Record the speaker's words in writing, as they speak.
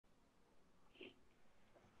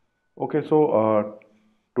Okay, so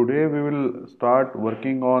today we will start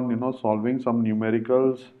working on solving some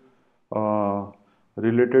numericals uh,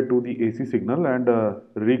 related to the AC signal and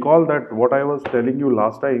recall that what I was telling you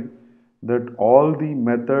last time, that all the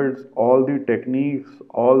methods, all the techniques,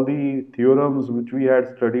 all the theorems which we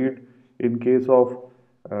had studied in case of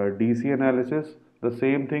DC analysis, the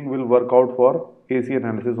same thing will work out for AC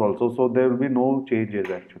analysis also. So there will be no changes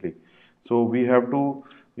actually. So we have to,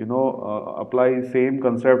 apply same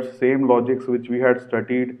concepts, same logics which we had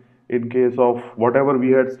studied in case of whatever we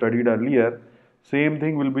had studied earlier. Same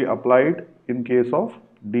thing will be applied in case of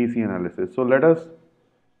DC analysis. So let us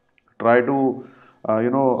try to,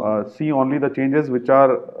 see only the changes which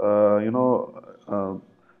are,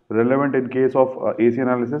 relevant in case of AC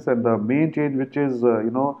analysis. And the main change which is,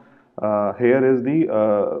 here is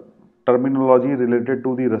the terminology related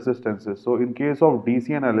to the resistances. So in case of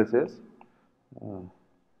DC analysis,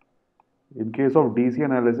 in case of DC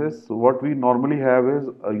analysis, what we normally have is,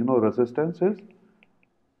 resistances,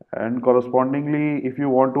 and correspondingly, if you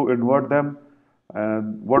want to invert them,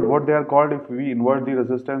 what they are called if we invert the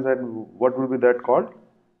resistance, and what will be that called?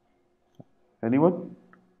 Anyone?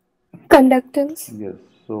 Conductance. Yes.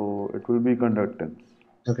 So it will be conductance.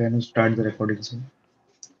 So can you start the recording soon?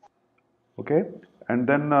 Okay. And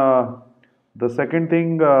then the second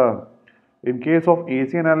thing, in case of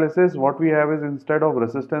AC analysis, what we have is instead of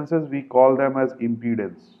resistances, we call them as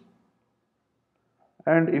impedance.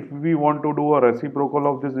 And if we want to do a reciprocal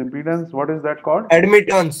of this impedance, what is that called?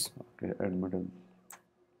 Admittance. Okay, admittance.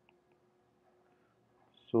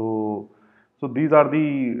 So, so these are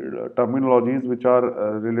the terminologies which are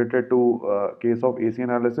related to case of AC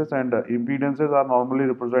analysis, and impedances are normally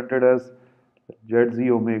represented as ZZ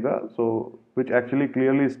omega. So, which actually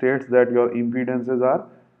clearly states that your impedances are,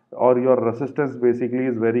 or your resistance basically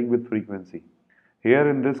is varying with frequency. Here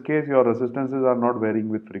in this case, your resistances are not varying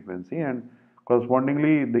with frequency, and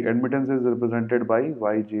correspondingly, the admittance is represented by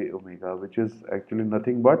Yj omega, which is actually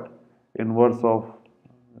nothing but inverse of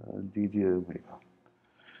Gj omega.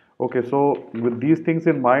 Okay, so with these things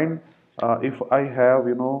in mind, if I have,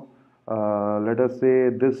 let us say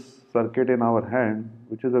this circuit in our hand,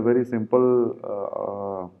 which is a very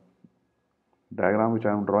simple diagram which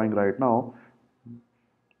I am drawing right now.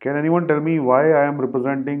 Can anyone tell me why I am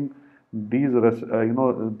representing these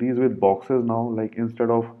with boxes now, like instead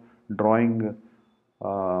of drawing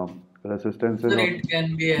resistances Sir, or it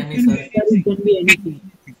can be any circuit. It can be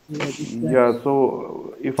anything. Like yeah,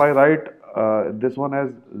 so if I write this one as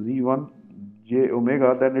Z1 J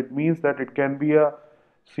omega, then it means that it can be a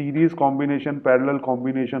series combination, parallel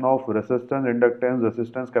combination of resistance, inductance,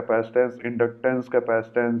 resistance, capacitance, inductance,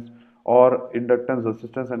 capacitance, or inductance,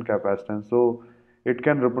 resistance, and capacitance. So it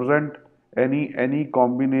can represent any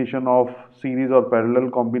combination of series or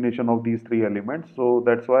parallel combination of these three elements. So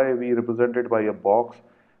that's why we represent it by a box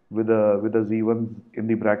with a Z1 in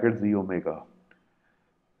the bracket Z omega.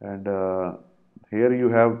 And here you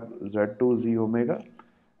have Z2 Z omega.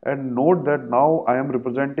 And note that now I am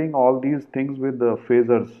representing all these things with the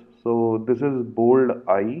phasors. So this is bold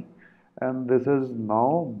I, and this is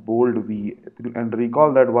now bold V. And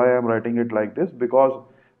recall that why I am writing it like this, because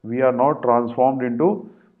we are now transformed into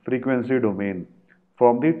frequency domain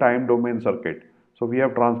from the time domain circuit. So we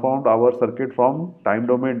have transformed our circuit from time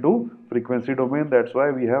domain to frequency domain. That's why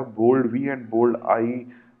we have bold V and bold I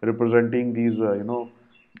representing these,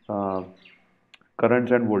 uh,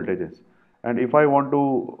 currents and voltages. And if I want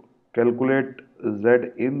to calculate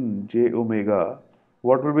Z in J omega,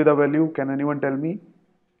 what will be the value? Can anyone tell me?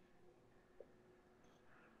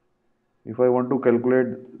 If I want to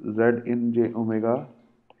calculate Z in J omega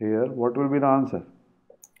here, what will be the answer?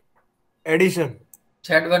 Addition.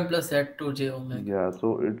 Z1 plus Z2 J omega. Yeah,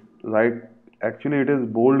 so it's right. Actually, it is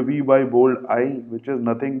bold V by bold I, which is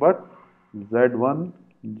nothing but Z1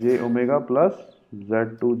 J omega plus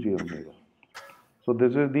Z2 J omega. So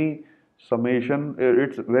this is the summation.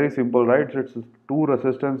 It's very simple, right? It's two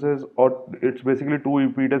resistances, or it's basically two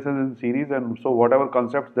impedances in series. And so whatever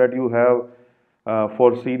concepts that you have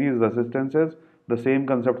for series resistances, the same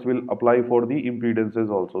concepts will apply for the impedances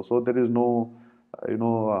also. So there is no,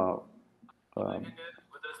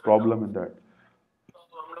 problem in that.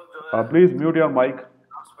 Please mute your mic.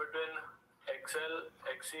 between XL,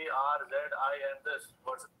 XCR, ZI and this.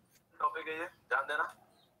 What's the topic है ये? ध्यान देना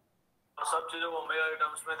और सब चीजों को omega के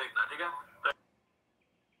terms में देखना, ठीक है?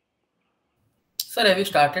 Sir, have you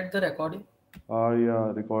started the recording?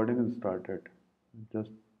 Yeah, recording is started.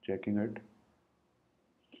 Just checking it.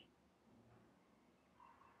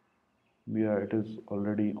 Yeah, it is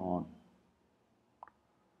already on.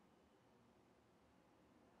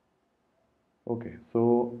 Okay,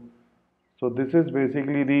 so So this is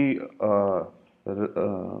basically the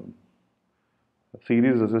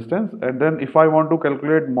series resistance. And then if I want to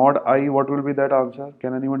calculate mod I, what will be that answer?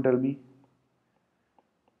 Can anyone tell me?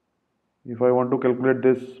 If I want to calculate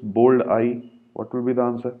this bold I, what will be the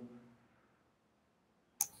answer?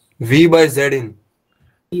 V by Z in.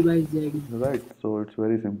 E by Z. Right, so it's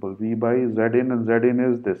very simple. V by Z in, and Z in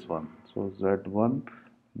is this one. So Z1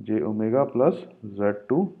 j omega plus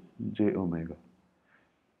Z2 j omega.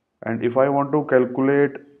 And if I want to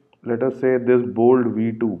calculate, let us say this bold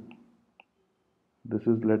V2, this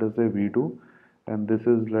is let us say V2, and this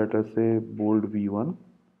is let us say bold V1.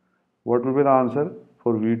 What will be the answer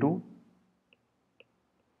for V2?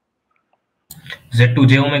 Z2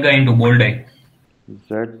 j omega into bold I.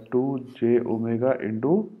 Z2 j omega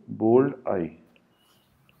into bold I.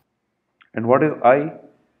 And what is I?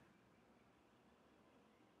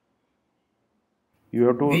 You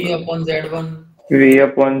have to. V upon Z1. V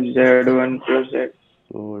upon Z1 plus Z.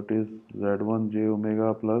 So it is Z1 j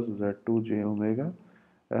omega plus Z2 j omega.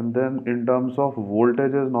 And then in terms of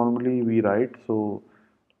voltages, normally we write, so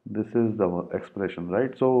this is the expression,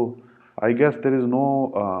 right? So I guess there is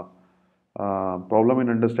no problem in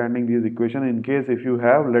understanding these equation. In case if you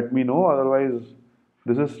have, let me know. Otherwise,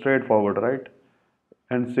 this is straightforward, right?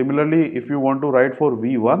 And similarly, if you want to write for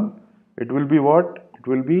V1, it will be what? It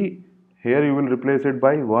will be here you will replace it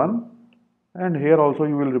by 1, and here also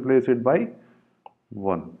you will replace it by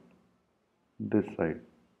 1, this side.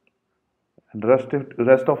 And rest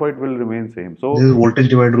of it will remain same. So This is voltage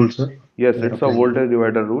divider rule, sir. yes, it's a voltage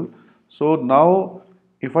divider rule. So now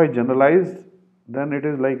if I generalize, then it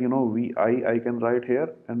is like, you know, VI I can write here,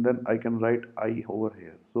 and then I can write I over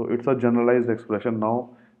here. So it's a generalized expression now,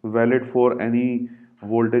 valid for any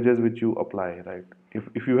voltages which you apply, right?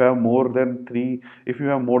 If you have more than if you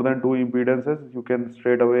have more than two impedances, you can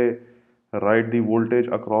straight away write the voltage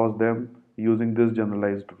across them using this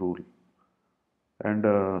generalized rule. And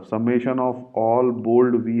summation of all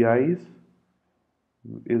bold VIs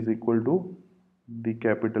is equal to the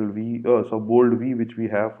capital V, so bold V which we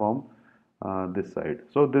have from this side.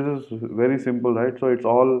 So this is very simple, right? So it's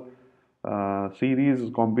all series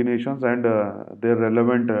combinations and their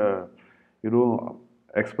relevant,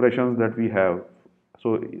 expressions that we have.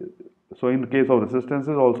 So in case of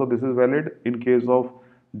resistances also this is valid. In case of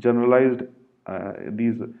generalized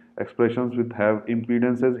these expressions with have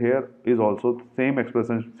impedances here is also same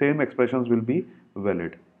expressions will be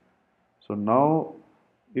valid. So now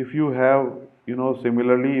if you have,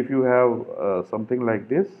 similarly if you have something like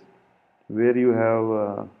this where you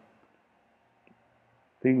have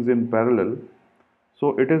things in parallel,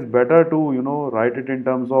 so it is better to write it in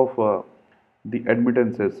terms of the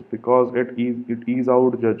admittances, because it ease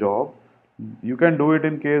out the job. You can do it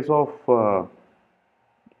in case of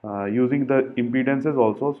using the impedances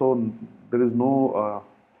also, so there is no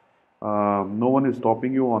one is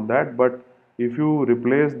stopping you on that. But if you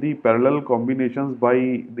replace the parallel combinations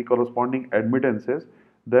by the corresponding admittances,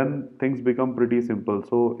 then things become pretty simple.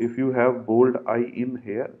 So if you have bold I in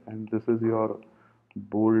here, and this is your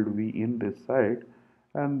bold V in this side,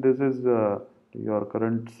 and this is your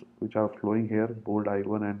currents which are flowing here, bold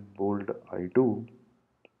I1 and bold I2.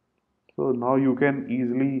 So now you can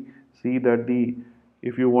easily see that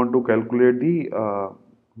if you want to calculate the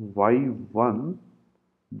Y1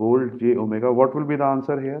 bold j omega, what will be the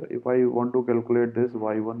answer here if I want to calculate this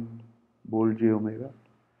Y1 bold j omega,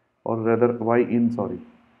 or rather Y in, sorry,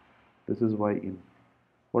 this is Y in.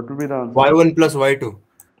 What will be the answer? Y1 plus Y2.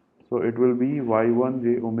 So it will be Y1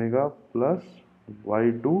 j omega plus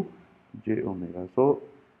Y2 j omega. So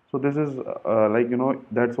this is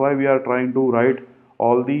that's why we are trying to write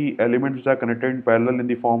all the elements which are connected in parallel in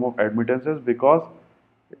the form of admittances, because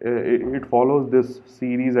it follows this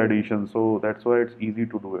series addition. So that's why it's easy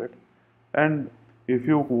to do it. And if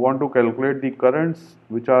you want to calculate the currents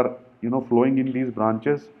which are flowing in these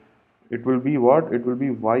branches, it will be what? It will be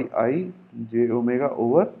Yi j omega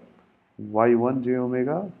over Y1 j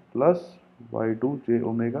omega plus Y2 j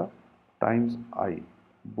omega times I,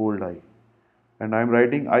 bold I. And I am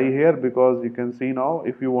writing I here because you can see now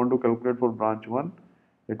if you want to calculate for branch 1,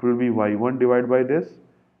 it will be Y1 divided by this,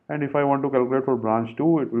 and if I want to calculate for branch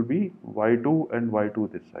 2, it will be Y2 and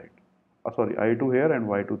Y2 this side. Sorry, I2 here and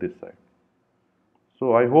Y2 this side.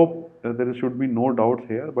 So I hope there should be no doubts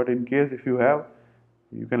here, but in case if you have,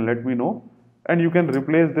 you can let me know. And you can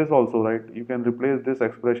replace this also, right? You can replace this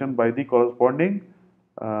expression by the corresponding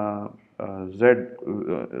Z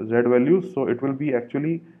values. So it will be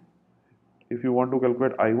actually, if you want to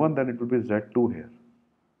calculate I1, then it will be Z2 here.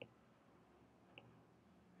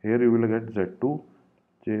 Here you will get Z2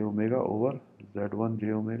 j omega over Z1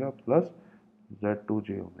 j omega plus Z2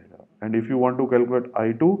 j omega. And if you want to calculate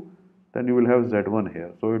I2, then you will have Z1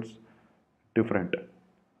 here. So it's different.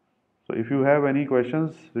 So if you have any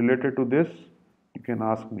questions related to this, you can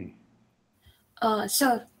ask me.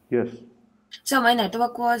 Sir, Yes. so my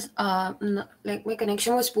network was like my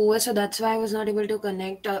connection was poor, so that's why I was not able to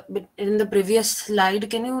connect. But in the previous slide,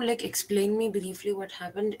 can you like explain me briefly what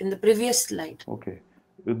happened in the previous slide? Okay.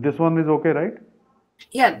 This one is okay, right?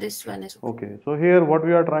 Yeah, this one is okay. Okay. So here what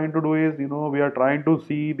we are trying to do is, we are trying to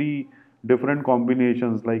see the different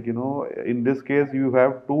combinations. Like, in this case, you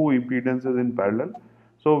have two impedances in parallel.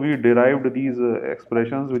 So we derived these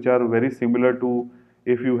expressions which are very similar to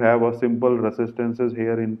if you have a simple resistances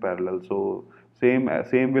here in parallel. So same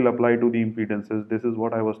will apply to the impedances. This is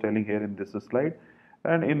what I was telling here in this slide.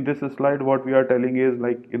 And in this slide, what we are telling is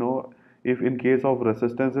like, if in case of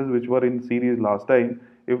resistances which were in series last time,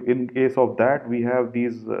 if in case of that we have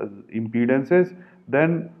these impedances,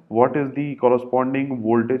 then what is the corresponding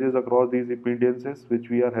voltages across these impedances which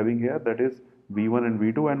we are having here, that is V1 and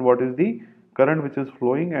V2, and what is the current which is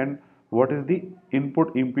flowing, and what is the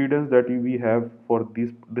input impedance that we have for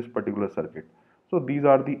this particular circuit. So these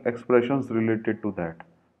are the expressions related to that.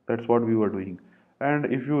 That's what we were doing. And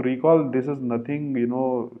if you recall, this is nothing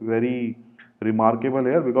very remarkable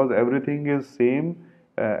here, because everything is same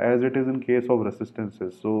as it is in case of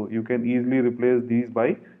resistances. So you can easily replace these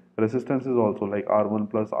by resistances also, like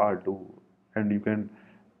R1 plus R2, and you can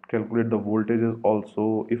calculate the voltages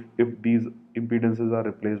also if these impedances are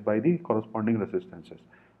replaced by the corresponding resistances.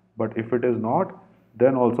 But if it is not,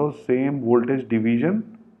 then also same voltage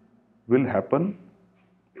division will happen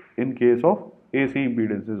in case of AC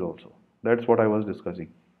impedances also. That's what I was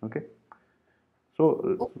discussing. Okay.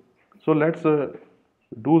 So let's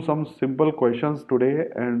do some simple questions today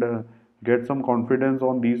and get some confidence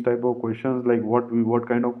on these type of questions, like what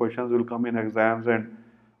kind of questions will come in exams, and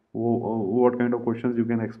what kind of questions you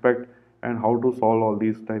can expect, and how to solve all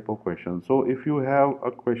these type of questions. So if you have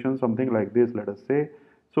a question something like this, let us say,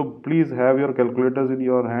 so please have your calculators in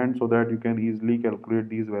your hand so that you can easily calculate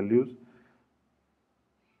these values.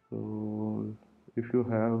 So if you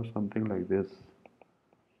have something like this.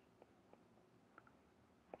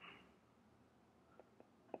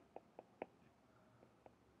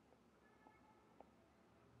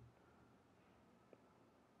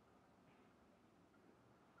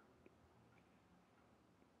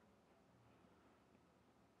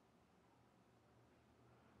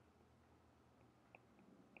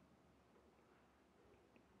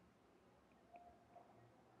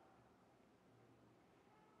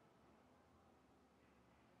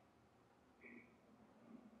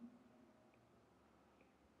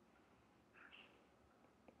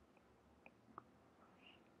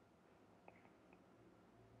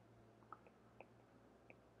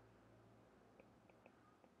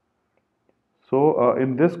 So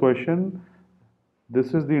in this question,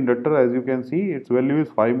 this is the inductor. As you can see, its value is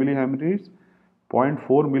 5 milliamperes, 0.4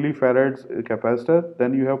 millifarads capacitor,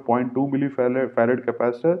 then you have 0.2 millifarad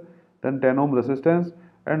capacitor, then 10 ohm resistance.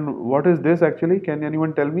 And what is this actually? Can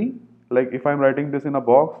anyone tell me? Like if I'm writing this in a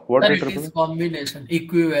box, what Sir, it it is represents? combination,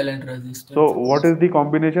 equivalent resistance. So what is the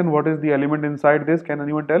combination? What is the element inside this? Can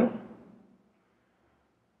anyone tell?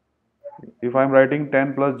 If I'm writing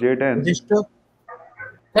 10 plus J10, Resistor.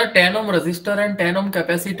 Sir, 10 ohm resistor and 10 ohm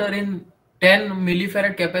capacitor in 10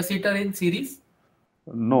 millifarad capacitor in series?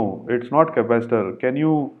 no, it's not capacitor. Can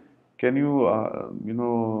you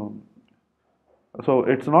so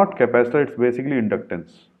it's not capacitor, it's basically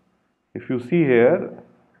inductance. If you see here,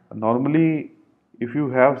 normally if you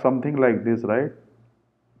have something like this, right,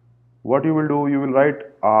 what you will do, you will write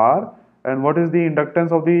R, and what is the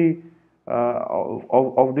inductance of the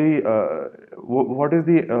what is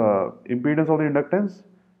the impedance of the inductance?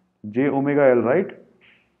 J omega L, right?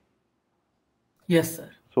 Yes, sir.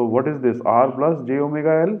 So what is this? R plus J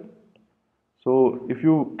omega L. So if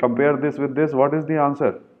you compare this with this, what is the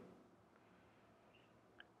answer?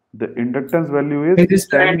 The inductance value is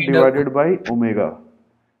Resistor 10 and inductor. divided by omega,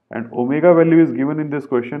 and omega value is given in this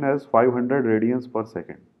question as 500 radians per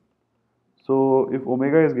second. So if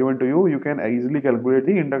omega is given to you, you can easily calculate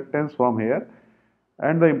the inductance from here.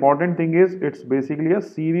 And the important thing is, it's basically a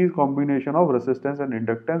series combination of resistance and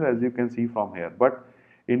inductance, as you can see from here. But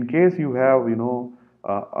in case you have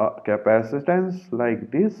a capacitance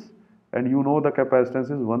like this, and the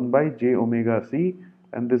capacitance is 1 by j omega c,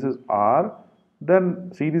 and this is R,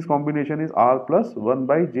 then series combination is R plus 1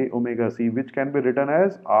 by j omega c, which can be written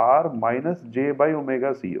as R minus j by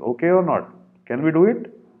omega c. Okay or not? Can we do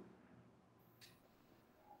it?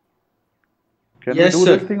 Can Yes, we do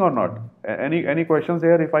sir. this thing or not? Any questions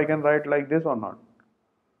here if I can write like this or not?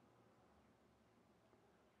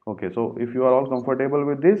 Okay, so if you are all comfortable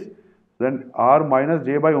with this, then R minus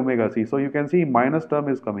J by omega C. So you can see minus term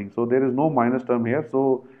is coming. So there is no minus term here.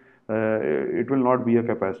 So it will not be a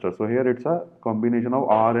capacitor. So here it's a combination of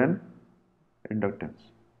R and inductance.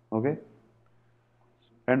 Okay.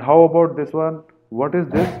 And how about this one? What is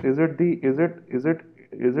this? Is it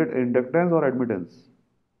inductance or admittance?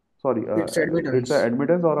 Sorry, It's admittance. it's a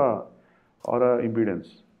admittance or a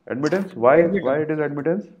impedance? Admittance. Why it is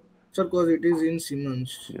admittance? Sir, because it is in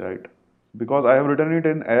Siemens. Right. Because I have written it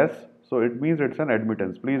in S, so it means it's an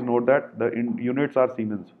admittance. Please note that the units are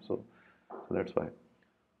Siemens. So that's why.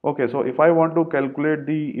 Okay, so if I want to calculate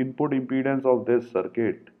the input impedance of this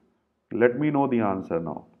circuit, let me know the answer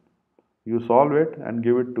now. You solve it and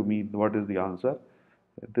give it to me. What is the answer?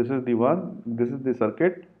 This is the one, this is the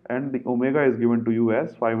circuit, and the omega is given to you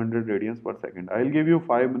as 500 radians per second. I'll give you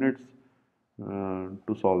 5 minutes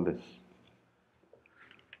to solve this.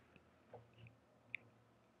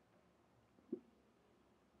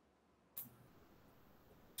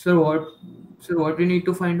 Sir, what we need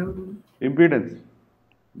to find out? Impedance.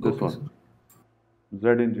 This Okay, one.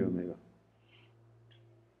 sir. Z in J omega.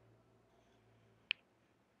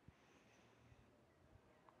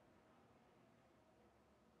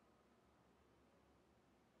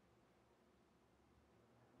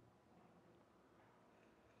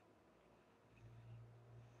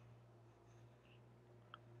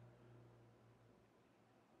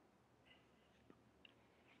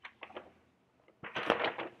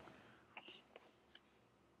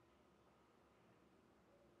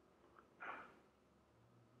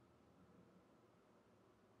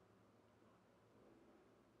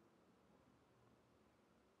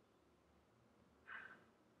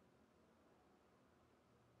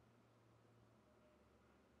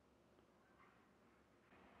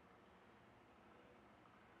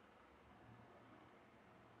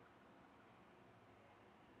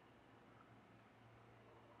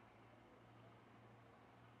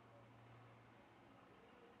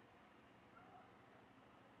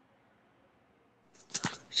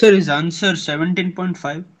 Sir, is answer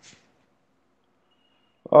 17.5?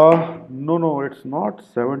 No, it's not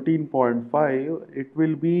 17.5. It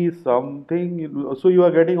will be something. So you are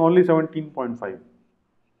getting only 17.5.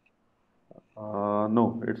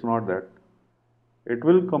 No, it's not that. It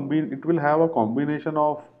will combine. It will have a combination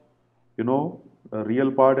of, a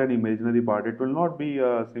real part and imaginary part. It will not be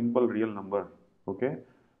a simple real number. Okay.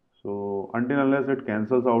 So until unless it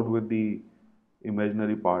cancels out with the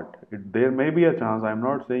imaginary part, there may be a chance. I'm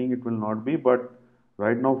not saying it will not be, but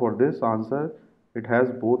right now for this answer, it has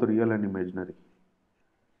both real and imaginary.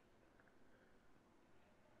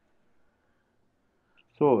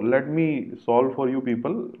 So let me solve for you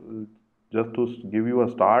people, just to give you a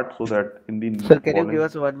start, so that in the Sir, can you following. give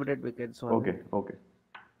us 1 minute? We can solve it. Okay.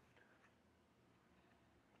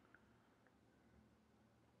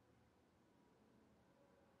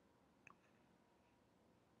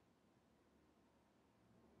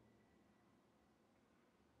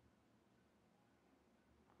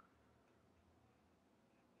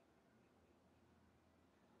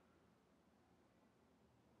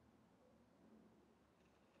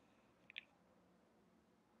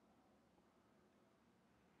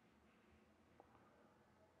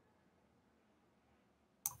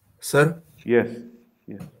 Sir, Yes.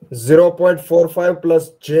 0.45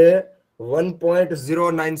 plus J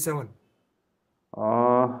 1.097.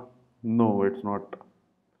 No, it's not.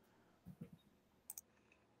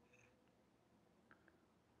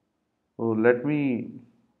 So let me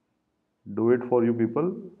do it for you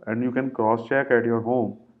people, and you can cross check at your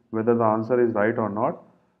home whether the answer is right or not,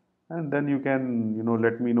 and then you can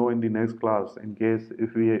let me know in the next class in case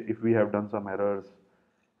if we have done some errors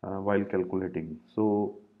while calculating.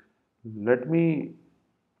 So let me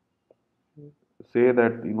say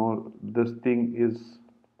that this thing is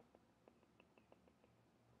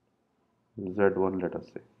Z1, let us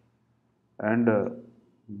say, and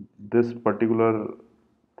this particular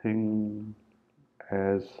thing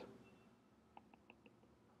as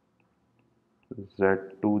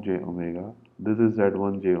Z2 J omega, this is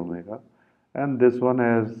Z1 J omega, and this one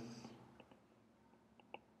as,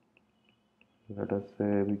 let us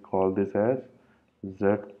say, we call this as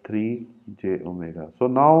Z3 J omega. So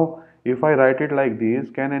now if I write it like this,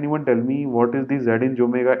 can anyone tell me what is the Z in J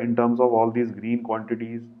omega in terms of all these green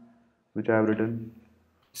quantities which I have written?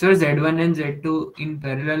 Sir, Z1 and Z2 in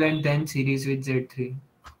parallel and then series with Z3.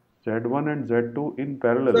 Z1 and Z2 in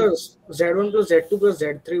parallel. Sir, Z1 plus Z2 plus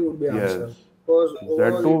Z3 would be answer. Yes. Because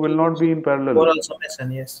Z2 will not be in parallel. overall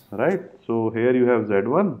summation, yes. Right? So here you have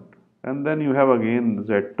Z1 and then you have again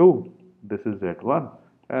Z2. This is Z1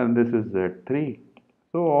 and this is Z3.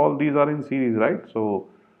 So all these are in series, right? So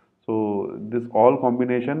So this all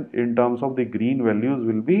combination in terms of the green values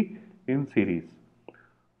will be in series.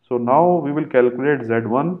 So now we will calculate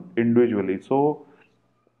Z1 individually. So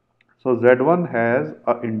Z1 has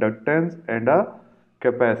a inductance and a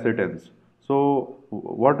capacitance. So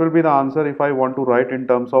what will be the answer if I want to write in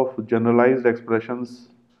terms of generalized expressions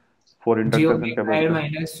for J inductance and omega L capacitance?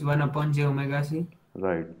 minus 1 upon J omega C.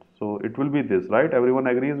 Right. So it will be this, right? Everyone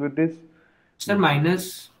agrees with this? Sir,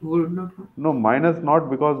 minus would not. No, minus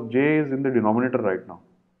not, because J is in the denominator right now.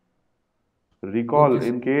 Recall, Okay,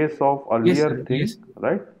 sir. in case of Yes, earlier sir. thing, Yes.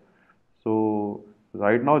 right? So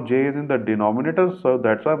right now J is in the denominator, so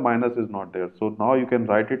that's why minus is not there. So now you can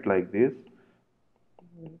write it like this.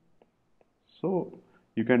 So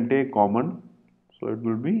you can take common, so it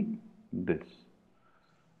will be this.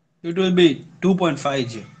 It will be 2.5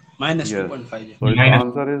 J minus Yes. 2.5 J. So its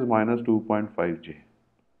answer is minus 2.5 J.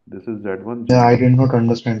 This is Z1 J. Yeah, I did not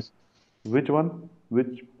understand. Which one?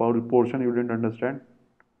 Which portion you didn't understand?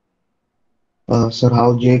 Sir,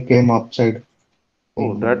 how J came upside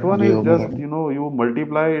Oh, that in one J is omega? just, you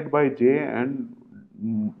multiply it by J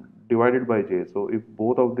and divide it by J. So if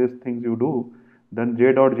both of these things you do, then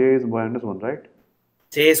J dot J is minus 1, right?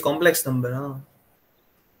 J is complex number, huh?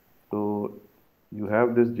 So you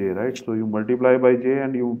have this J, right? So you multiply by J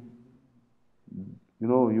and you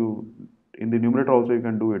in the numerator also you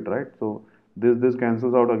can do it, right? So this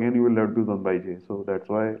cancels out again, you will left with 1 by J. So that's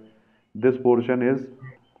why this portion is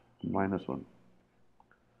minus 1.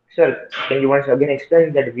 Sir, can you once again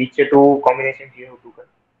explain that which two combinations you have to cut?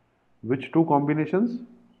 Which two combinations?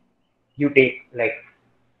 You take, like,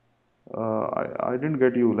 I didn't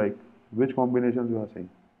get you, like which combinations you are saying?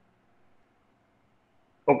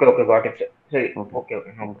 okay, got it, sir. Sorry. Okay.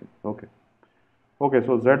 No. Okay,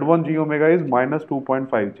 so Z1 G omega is minus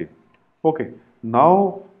 2.5 J. Okay,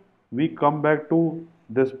 now we come back to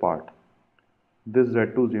this part, this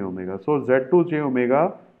Z2 J omega. So Z2 J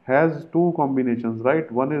omega has two combinations,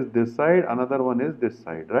 right? One is this side, another one is this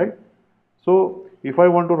side, right? So if I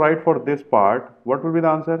want to write for this part, what will be the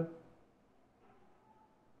answer?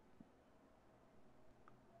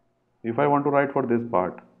 If I want to write for this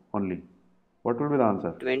part only, what will be the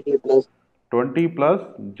answer? 20 plus 20 plus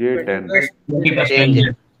J10. 20 plus 10 10. J.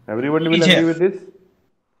 Everyone will agree with this?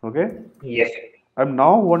 Okay? Yes. And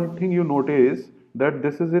now one thing you notice that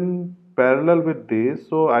this is in parallel with this.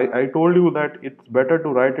 So I told you that it's better to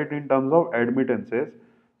write it in terms of admittances.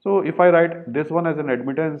 So if I write this one as an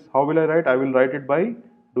admittance, how will I write? I will write it by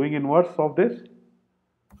doing inverse of this.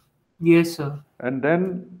 Yes, sir. And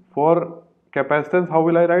then for capacitance, how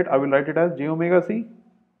will I write? I will write it as J omega C.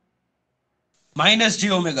 Minus J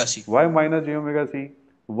omega C. Why minus J omega C?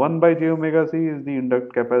 1 by J omega C is the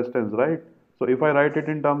induct capacitance, right? So if I write it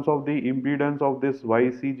in terms of the impedance of this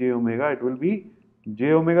YC J omega, it will be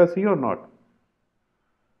J omega C or not?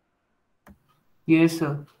 Yes,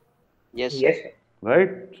 sir. Yes, Yes. Right?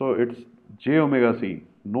 So it's J omega C.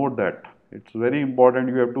 Note that. It's very important.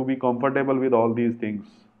 You have to be comfortable with all these things.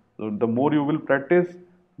 So the more you will practice,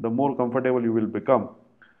 the more comfortable you will become.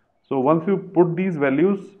 So once you put these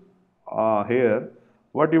values here,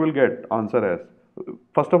 what you will get answer as?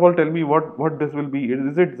 First of all, tell me what this will be.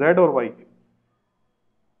 Is it Z or Y?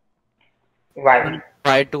 Y.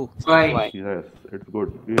 Y2. Y. Yes, it's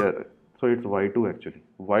good. Yeah. So it's Y2 actually.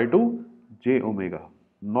 Y2 J omega,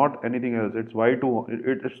 not anything else. It's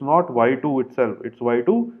Y2. It's not Y2 itself. It's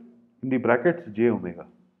Y2 in the brackets J omega.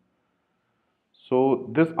 So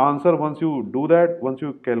this answer, once you do that, once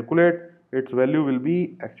you calculate, its value will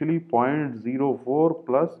be actually 0.04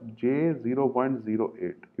 plus J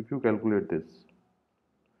 0.08 if you calculate this.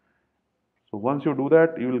 So once you do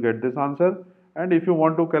that, you will get this answer. And if you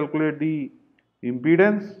want to calculate the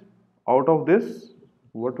impedance out of this,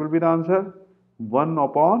 what will be the answer? 1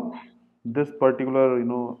 upon this particular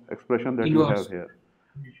expression that you have here.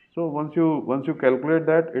 So once you calculate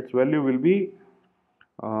that, its value will be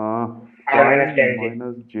minus 10 J.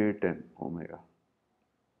 minus J10 omega.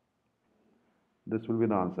 This will be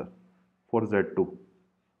the answer for Z2.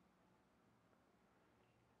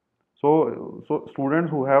 So students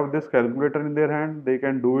who have this calculator in their hand, they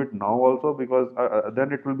can do it now also, because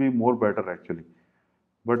then it will be more better actually.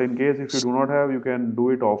 But in case if you do not have, you can do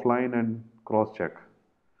it offline and cross check.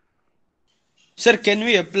 Sir, can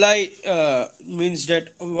we apply means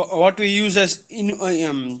that what we use as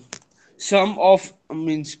in sum of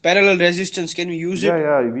means parallel resistance? Can we use it?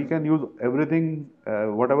 Yeah, we can use everything,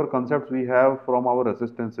 whatever concepts we have from our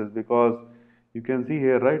resistances, because you can see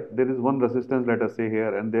here, right? There is one resistance, let us say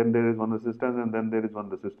here, and then there is one resistance, and then there is one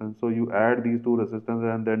resistance. So you add these two resistances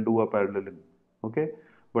and then do a parallelism. Okay,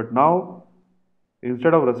 but now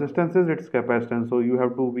instead of resistances, it's capacitance. So you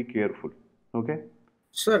have to be careful. Okay.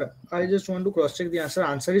 Sir, I just want to cross check the answer.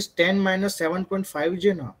 Answer is 10 minus 7.5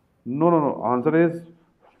 J now. No. Answer is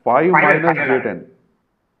 5 minus J10.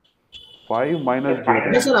 5 minus Yes,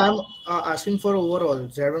 J10. sir, I'm asking for overall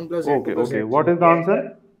Z1 plus Z2 Okay, plus okay. Z3. What is the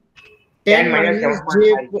answer? 10 minus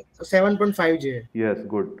J 7.5 J. Yes,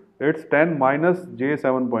 good. It's 10 minus J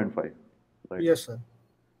 7.5. Right. Yes, sir.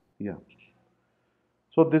 Yeah.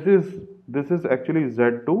 So this is actually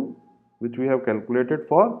Z2, which we have calculated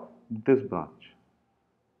for this branch.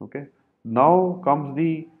 Okay. Now comes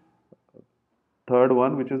the third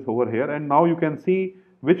one, which is over here, and now you can see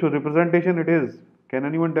which representation it is. Can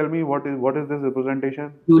anyone tell me what is this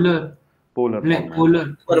representation? Polar. Polar form.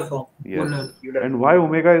 Polar. Yes. Polar. And why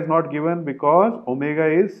omega is not given? Because omega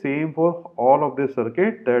is same for all of this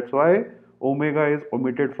circuit. That's why omega is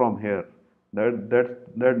omitted from here.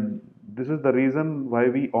 This is the reason why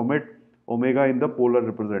we omit omega in the polar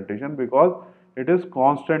representation, because it is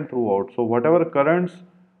constant throughout. So whatever currents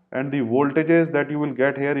and the voltages that you will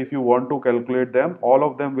get here, if you want to calculate them, all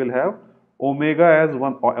of them will have omega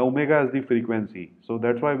as the frequency. So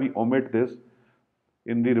that's why we omit this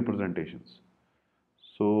in the representations.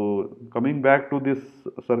 So coming back to this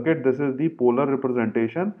circuit, this is the polar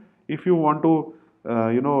representation. If you want to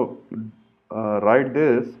write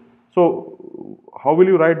this, so how will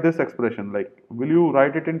you write this expression? Like, will you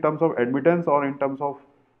write it in terms of admittance or in terms of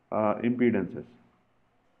impedances?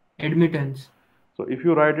 Admittance. So if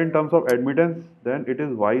you write in terms of admittance, then it is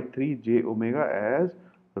y3 j omega as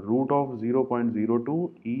root of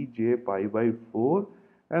 0.02 e j pi by 4,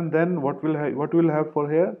 and then what will have for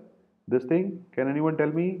here? This thing. Can anyone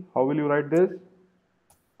tell me how will you write this?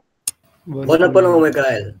 1 upon omega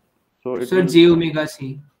L. So it So will, J omega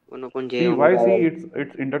C. 1 upon J see, omega why L. C?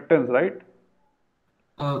 It's inductance, right?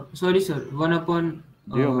 Sorry, sir. 1 upon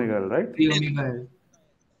J omega L, right? J omega L.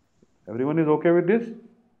 Everyone is okay with this?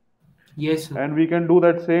 Yes, sir. And we can do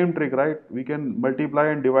that same trick, right? We can multiply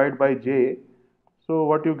and divide by J. So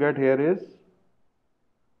what you get here is,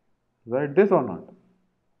 right, this or not?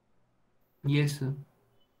 Yes, sir.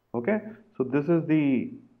 Okay. So this is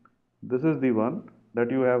the one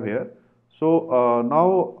that you have here. So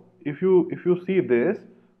now if you see this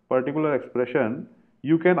particular expression,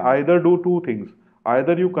 you can either do two things.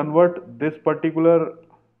 Either you convert this particular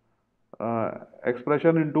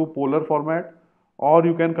expression into polar format, or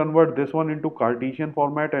you can convert this one into Cartesian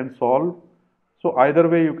format and solve. So either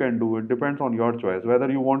way you can do it, depends on your choice, whether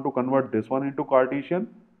you want to convert this one into Cartesian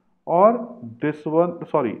or this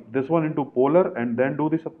one into polar and then do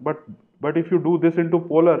this. But if you do this into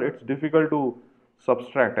polar, it's difficult to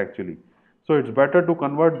subtract actually. So it's better to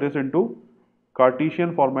convert this into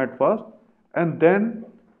Cartesian format first and then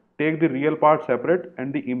take the real part separate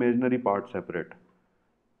and the imaginary part separate.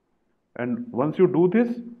 And once you do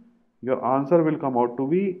this, your answer will come out to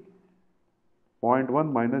be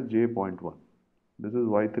 0.1 minus j 0.1. This is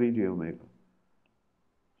y3 j omega.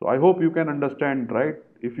 So I hope you can understand, right?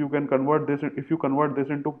 If you convert this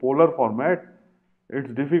into polar format,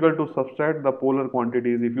 it's difficult to subtract the polar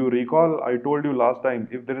quantities. If you recall, I told you last time,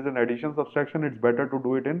 if there is an addition subtraction, it's better to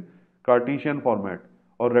do it in Cartesian format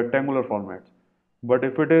or rectangular formats. But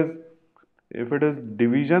if it is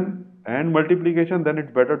division and multiplication, then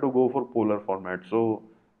it's better to go for polar format. So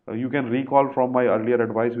you can recall from my earlier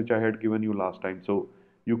advice which I had given you last time. So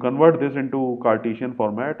you convert this into Cartesian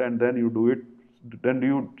format and then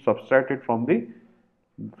you subtract it from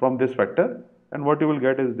this factor, and what you will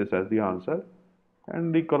get is this as the answer,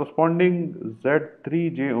 and the corresponding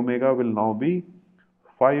Z3 j omega will now be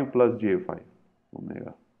 5 plus j5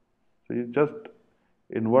 omega. So you just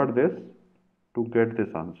invert this to get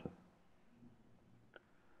this answer.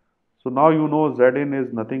 So now you know Zin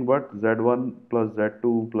is nothing but Z1 plus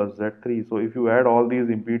Z2 plus Z3. So if you add all these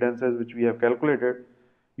impedances which we have calculated,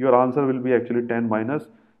 your answer will be actually 10 minus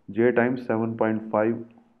J times 7.5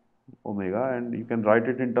 omega, and you can write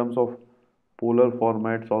it in terms of polar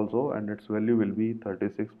formats also, and its value will be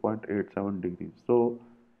 36.87 degrees. So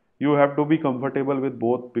you have to be comfortable with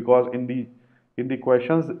both, because in the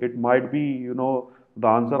questions it might be, the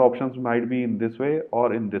answer options might be in this way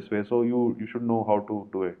or in this way. So you should know how to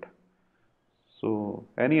do it. So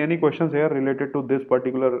any questions here related to this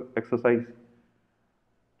particular exercise?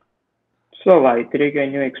 So Y3,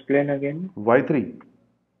 can you explain again? Y3,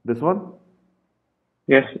 this one?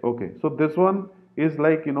 Yes. Okay, so this one is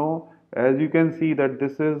like, as you can see that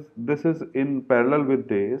this is in parallel with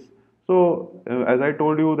this. So as I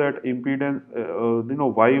told you that impedance,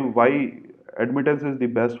 why admittance is the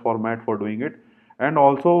best format for doing it, and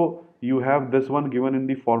also you have this one given in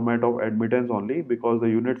the format of admittance only because the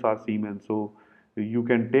units are Siemens. So you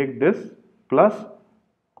can take this plus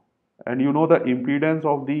and you know the impedance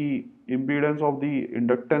of the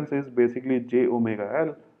inductance is basically j omega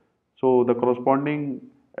L. So the corresponding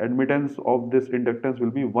admittance of this inductance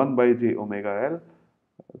will be 1 by j omega L.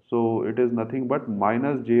 So it is nothing but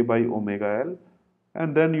minus j by omega L.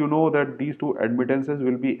 And then you know that these two admittances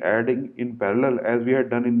will be adding in parallel as we had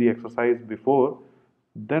done in the exercise before.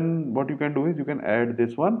 Then what you can do is you can add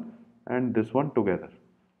this one and this one together.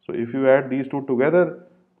 So if you add these two together,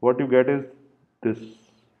 what you get is this.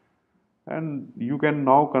 And you can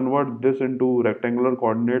now convert this into rectangular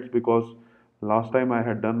coordinates because last time I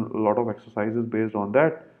had done a lot of exercises based on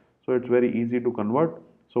that. So it's very easy to convert.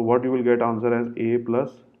 So what you will get answer as a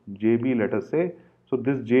plus jb, let us say. So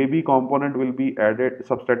this jb component will be added,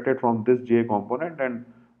 subtracted from this j component, and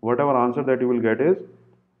whatever answer that you will get is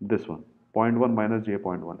this one, 0.1 minus j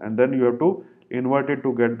 0.1, and then you have to invert it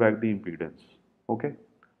to get back the impedance. Okay,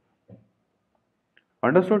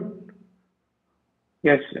 understood?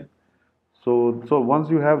 Yes, sir. So once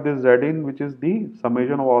you have this Z in, which is the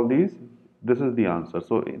summation of all these, this is the answer.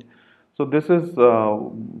 So this is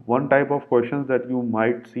one type of questions that you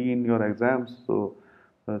might see in your exams. So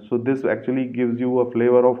this actually gives you a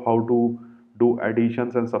flavor of how to do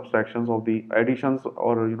additions and subtractions of the additions,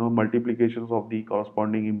 or multiplications of the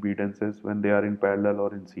corresponding impedances when they are in parallel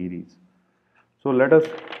or in series. So let us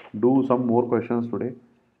do some more questions today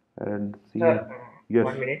and see. Sir, Yes.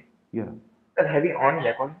 1 minute. Yeah. Sir, have you on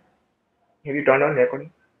recording? Have you turned on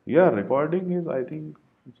recording? Yeah, recording is, I think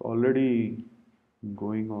it's already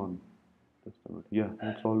going on. Just a minute. Yeah,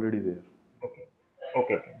 it's already there. Okay.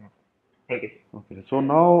 Okay. Thank you. Okay, so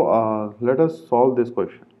now let us solve this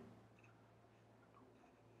question.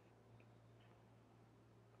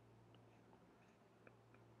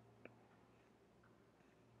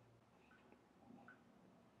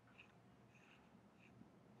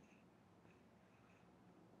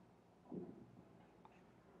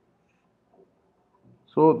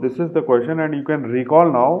 So this is the question, and you can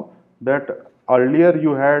recall now that earlier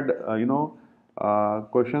you had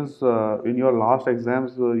questions in your last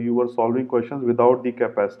exams. You were solving questions without the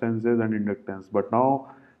capacitances and inductance, but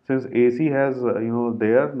now since AC has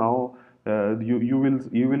there now, you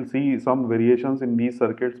will see some variations in these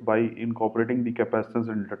circuits by incorporating the capacitance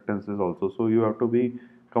and inductances also. So you have to be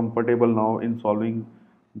comfortable now in solving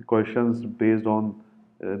questions based on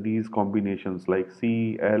these combinations like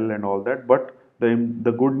C, L, and all that. But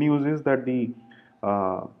the good news is that the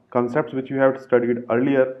concepts which you have studied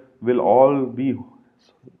earlier will all be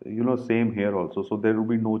same here also. So there will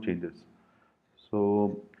be no changes.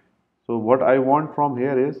 So what I want from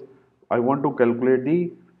here is I want to calculate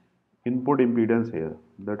the input impedance here,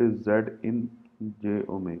 that is Z in j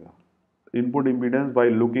omega. Input impedance by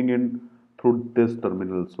looking in through this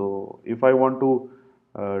terminal. So if I want to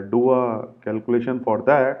do a calculation for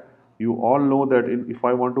that, you all know that if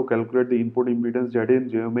I want to calculate the input impedance Z in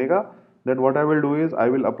j omega, then what I will do is I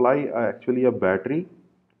will apply actually a battery.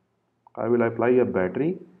 I will apply a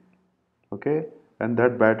battery, okay, and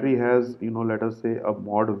that battery has let us say a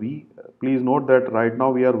mod V. Please note that right now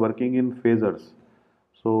we are working in phasors.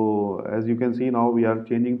 So as you can see now we are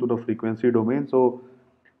changing to the frequency domain. So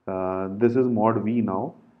this is mod V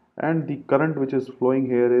now, and the current which is flowing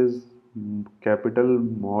here is capital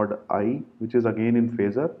mod I, which is again in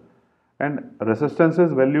phasor, and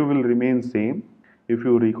resistances value will remain same. If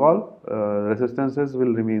you recall, resistances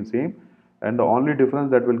will remain same, and the only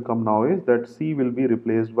difference that will come now is that C will be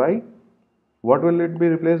replaced by, what will it be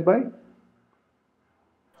replaced by?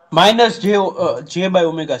 Minus j by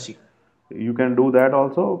omega C. You can do that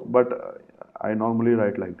also, but I normally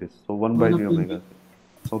write like this. So 1 by j omega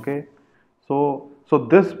C. Okay. So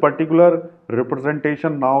this particular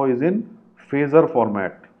representation now is in phasor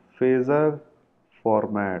format. Phasor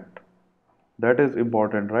format. That is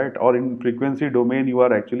important, right? Or in frequency domain, you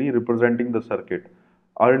are actually representing the circuit.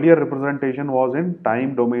 Earlier representation was in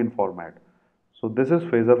time domain format. So this is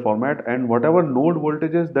phasor format, and whatever node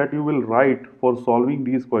voltages that you will write for solving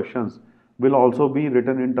these questions will also be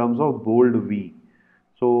written in terms of bold V.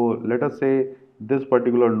 So let us say this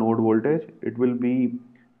particular node voltage, it will be,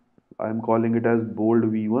 I am calling it as bold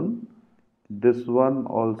V1, this one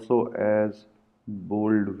also as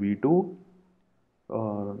bold V2,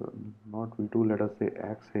 not V2, let us say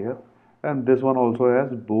X here, and this one also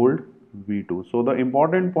has bold V2. So the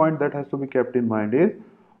important point that has to be kept in mind is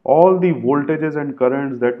all the voltages and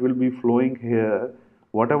currents that will be flowing here,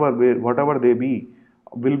 whatever they be,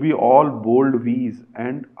 will be all bold V's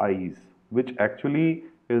and I's, which actually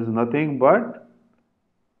is nothing but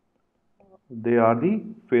they are the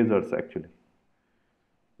phasors actually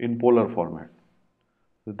in polar format.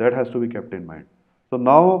 So that has to be kept in mind. So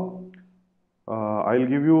now I'll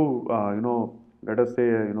give you let us say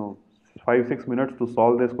 5-6 minutes to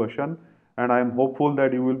solve this question, and I am hopeful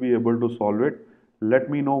that you will be able to solve it. Let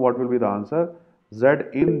me know what will be the answer. Z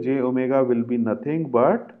in j omega will be nothing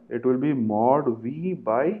but it will be mod V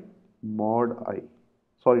by mod I.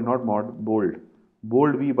 Sorry, not mod, bold.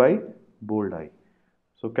 Bold V by bold I.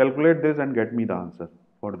 So calculate this and get me the answer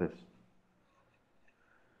for this.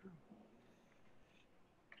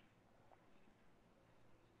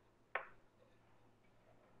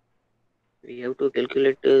 We have to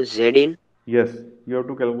calculate Z in. Yes, you have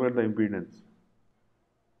to calculate the impedance.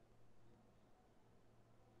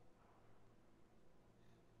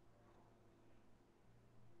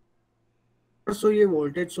 So ये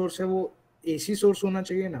voltage source है वो AC source होना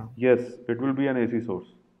चाहिए ना? Yes, it will be an AC source.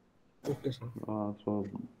 Okay, sir. So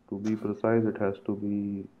to be precise, it has to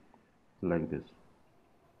be like this.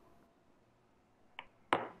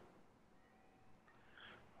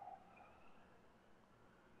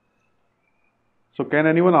 So can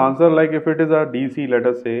anyone answer, like if it is a DC, let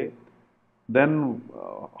us say, then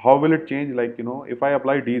how will it change? Like, if I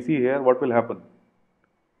apply DC here, what will happen?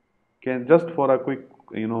 Can just for a quick,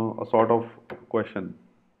 a sort of question.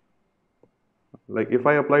 Like if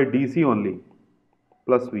I apply DC only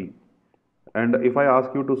plus V, and if I ask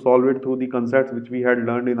you to solve it through the concepts which we had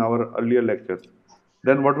learned in our earlier lectures,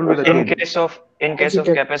 then what will be the change? In case of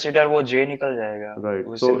capacitor, वो J निकल जाएगा.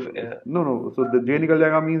 Right. So no. So the J निकल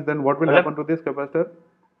जाएगा means then what will happen to this capacitor?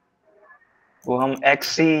 वो हम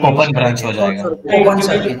XC open branch हो जाएगा.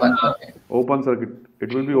 Open circuit.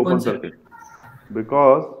 It will be open circuit.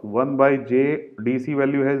 Because 1 by J DC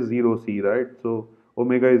value has 0 C, right? So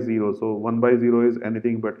omega is 0. So 1 by 0 is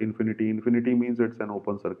anything but infinity. Infinity means it's an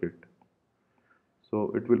open circuit.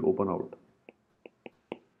 So it will open out.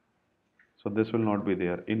 So this will not be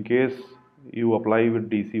there in case you apply with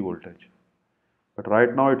DC voltage. But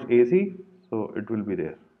right now it's AC, so it will be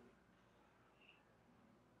there.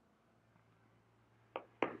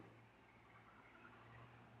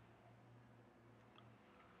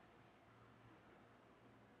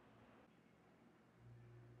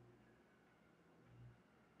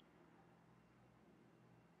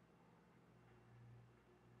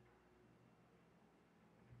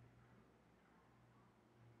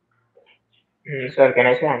 Sir, can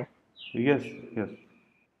I say answer? Yes.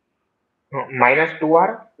 Minus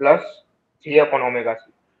 2R plus J upon omega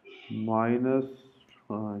C. Minus,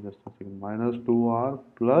 just a second, minus 2R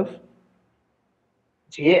plus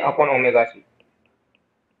J upon omega C.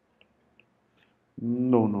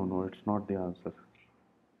 No, it's not the answer.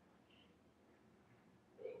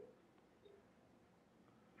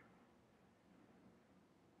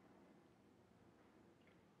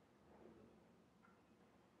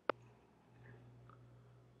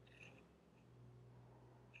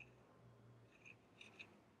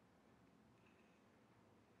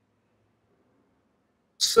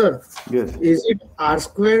 Sir, yes. Is it R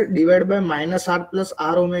square divided by minus R plus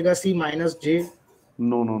R omega C minus J?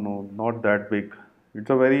 No, not that big. It's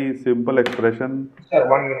a very simple expression. Sir,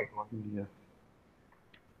 1 minute. Yeah.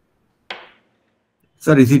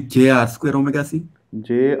 Sir, is it J R square omega C?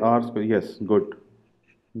 J R square, yes, good.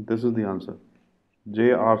 This is the answer.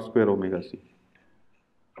 J R square omega C.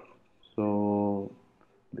 So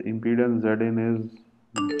the impedance Zin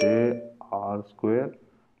is J R square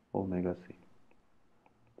omega C.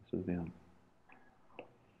 This is the answer.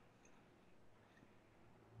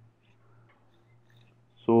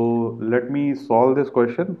 So let me solve this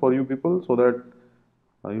question for you people so that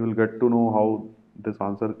you will get to know how this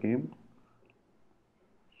answer came.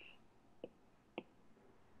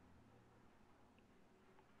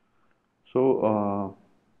 So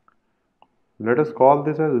let us call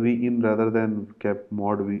this as V in rather than cap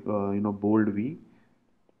mod V, bold V,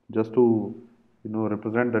 just to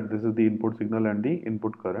represent that this is the input signal and the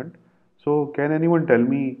input current. So can anyone tell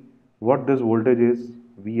me what this voltage is,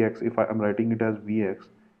 Vx? If I am writing it as Vx,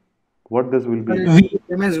 what this will be?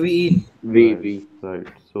 Same as V in. V. Right.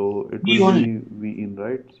 So it will be V in,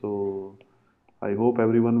 right? So I hope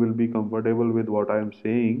everyone will be comfortable with what I am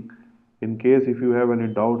saying. In case if you have any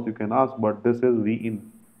doubts, you can ask, but this is V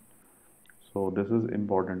in. So this is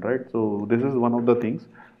important, right? So this is one of the things.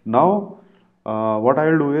 Now, what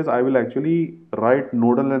I will do is I will actually write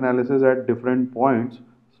nodal analysis at different points.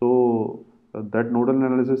 So that nodal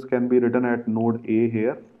analysis can be written at node A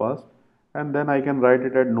here first, and then I can write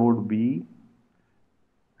it at node B.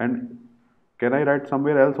 And can I write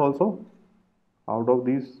somewhere else also out of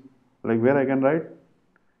these? Like where I can write?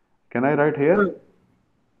 Can I write here?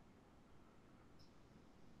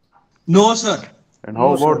 No, sir. And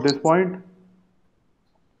how about this point?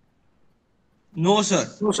 No, sir.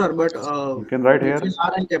 No, sir, but you can write here.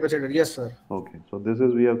 R and capacitor. Yes, sir. Okay, so this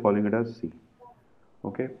is, we are calling it as C.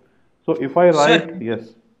 Okay, So if I Sir, write,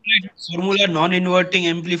 yes, formula non-inverting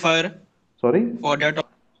amplifier sorry, for that.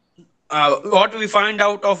 What we find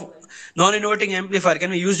out of non-inverting amplifier, can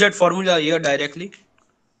we use that formula here directly?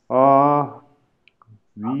 we Sir,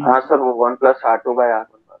 1 plus R2 by R1.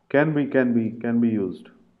 can be used.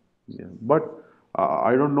 Yeah, but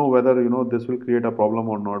I don't know whether this will create a problem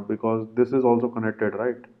or not, because this is also connected,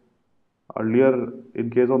 right? Earlier, in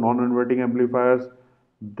case of non-inverting amplifiers,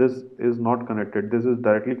 this is not connected. This is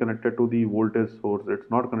directly connected to the voltage source. It's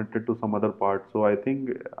not connected to some other part. So I think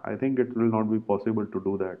it will not be possible to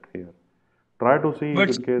do that here. Try to see if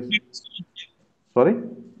But in case. Sorry,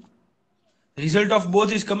 result of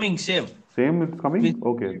both is coming same. same it's coming. Means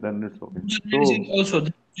Okay, then it's okay. analyzing So also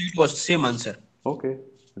it was same answer. okay,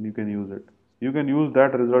 then you can use it. You can use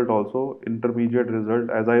that result also, intermediate result,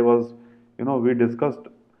 as I was, we discussed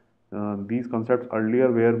these concepts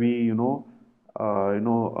earlier, where we,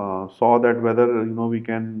 saw that whether, we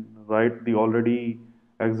can write the already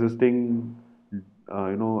existing,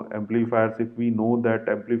 amplifiers. If we know that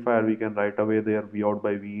amplifier, we can write away their V out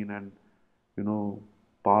by V in, and,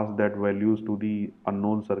 pass that values to the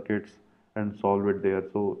unknown circuits and solve it there.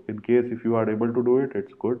 So in case if you are able to do it,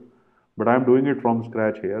 it's good. But I'm doing it from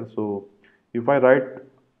scratch here. So if I write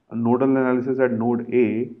a nodal analysis at node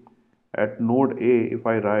A, if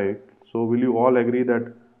I write, so will you all agree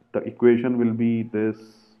that the equation will be this?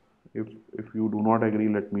 If you do not agree,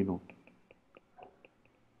 let me know.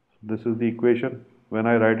 This is the equation when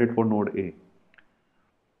I write it for node A.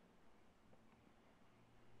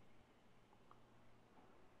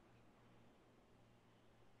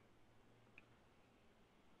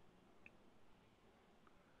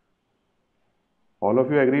 All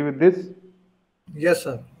of you agree with this? Yes,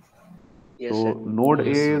 sir. Yes, So sir. node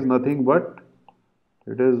A is nothing but,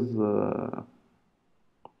 it is,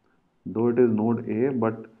 though it is node A,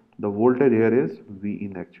 but the voltage here is V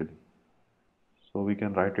in actually. So we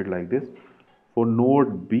can write it like this. For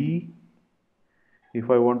node B,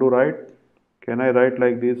 if I want to write, can I write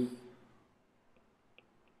like this?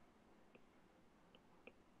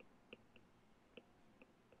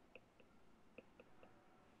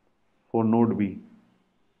 For node B.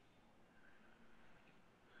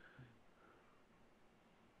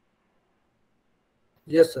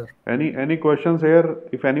 Yes, sir. Any questions here?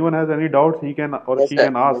 If anyone has any doubts, he can or Yes, she sir.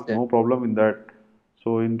 can ask. Yes, sir. No problem in that.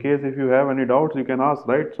 So in case if you have any doubts, you can ask,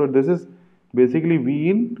 right? So this is basically V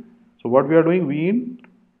in. So what we are doing, V in,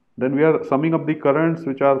 then we are summing up the currents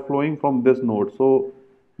which are flowing from this node. So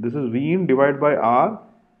this is V in divided by R,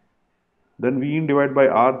 then V in divided by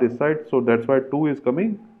R this side. So that's why 2 is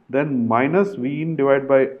coming. Then minus V in divided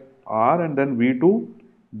by R, and then V2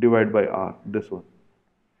 divided by R, this one.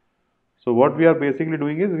 So what we are basically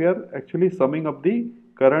doing is we are actually summing up the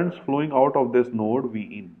currents flowing out of this node V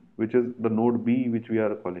in, which is the node B which we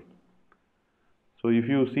are calling. So if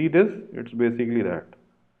you see this, it's basically that.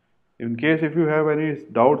 In case if you have any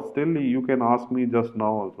doubts still, you can ask me just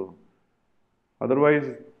now also. Otherwise,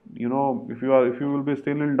 if you will be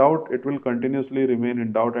still in doubt, it will continuously remain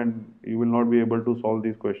in doubt, and you will not be able to solve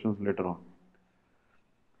these questions later on.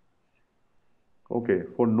 Okay,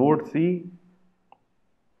 for node C,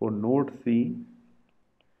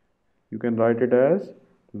 you can write it as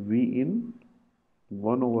V in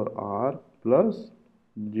 1 over R plus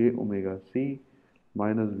j omega C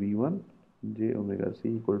minus V1 j omega C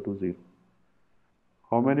equal to 0.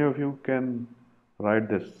 How many of you can write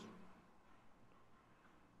this?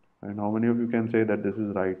 And how many of you can say that this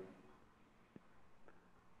is right?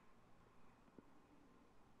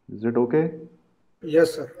 Is it okay?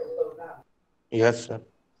 Yes, sir. Yes, sir.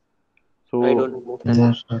 So I don't know.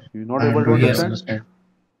 Yes, sir. you're not I able to do understand?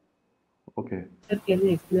 Okay. Sir, can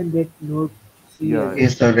you explain that node C Yeah. as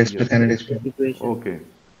Yes, sir. Yes. Can you explain? equation? Okay.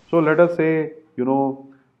 So let us say,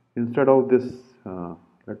 instead of this,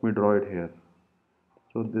 let me draw it here.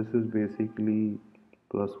 So this is basically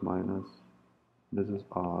plus minus, this is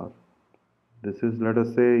R. This is, let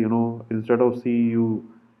us say, instead of C,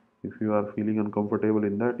 if you are feeling uncomfortable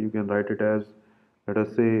in that, you can write it as, let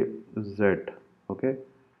us say, Z. Okay.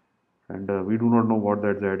 And we do not know what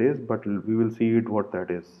that Z is, but we will see it what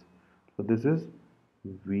that is. So this is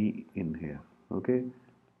V in here. Okay.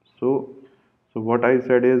 So what I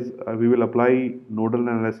said is we will apply nodal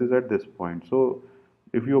analysis at this point. So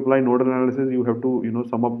if you apply nodal analysis, you have to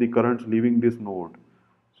sum up the currents leaving this node.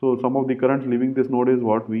 So sum of the currents leaving this node is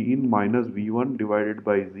what? V in minus V1 divided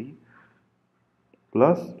by Z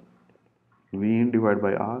plus V in divided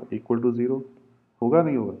by R equal to 0. Hoga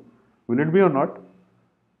nahi hoga? Will it be or not?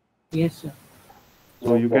 Yes, sir.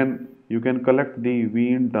 So you can collect the V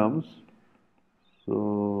in terms.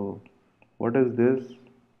 So what is this?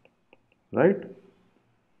 Right?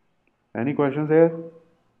 Any questions here?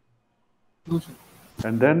 No, sir.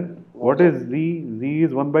 And then what is Z? Z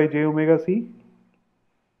is 1 by j omega c.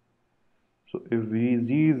 So if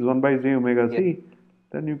Z is 1 by j omega c,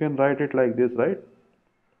 then you can write it like this, right?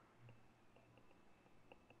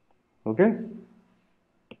 Okay?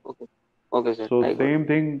 Okay, sir. So I got it. same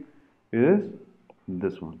thing is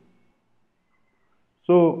this one.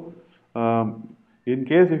 So in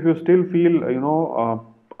case if you still feel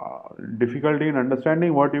difficulty in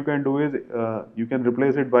understanding, what you can do is you can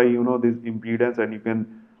replace it by this impedance, and you can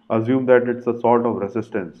assume that it's a sort of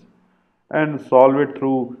resistance, and solve it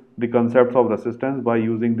through the concepts of resistance by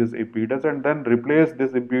using this impedance, and then replace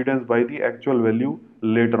this impedance by the actual value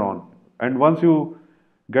later on. And once you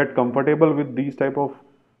get comfortable with these type of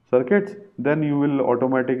circuits, then you will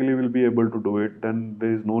automatically will be able to do it. Then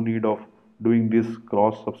there is no need of doing this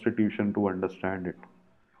cross substitution to understand it.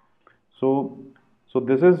 So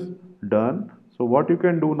this is done. So what you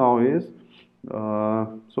can do now is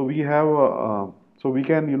so we have so we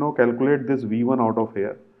can calculate this V1 out of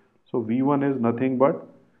here. So V1 is nothing but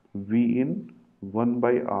V in 1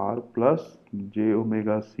 by R plus j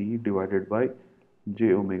omega c divided by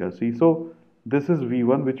j omega c. So this is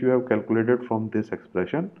V1 which you have calculated from this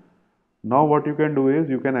expression. Now what you can do is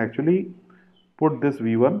you can actually put this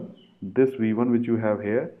V1 which you have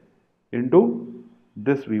here into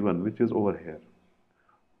this V1 which is over here.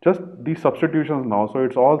 Just the substitutions now. So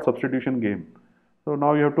it's all substitution game. So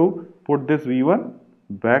now you have to put this V1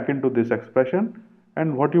 back into this expression,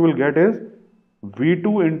 and what you will get is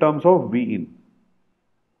V2 in terms of V in.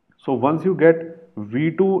 So once you get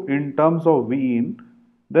V2 in terms of V in,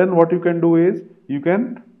 then what you can do is you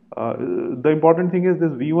can the important thing is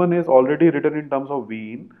this V1 is already written in terms of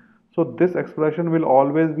V in. So this expression will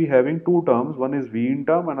always be having two terms. One is V in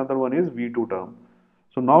term, another one is V2 term.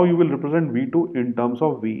 So now you will represent V2 in terms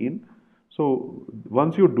of V in. So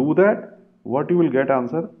once you do that, what you will get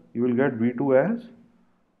answer? You will get V2 as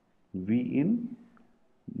V in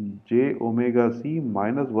j omega c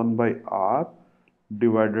minus 1 by R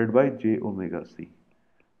divided by j omega c.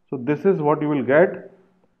 So this is what you will get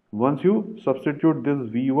once you substitute this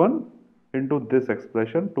V1 into this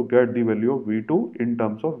expression to get the value of V2 in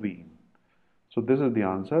terms of V in. So this is the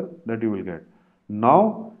answer that you will get.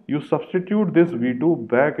 Now you substitute this V2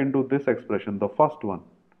 back into this expression, the first one.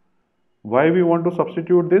 Why we want to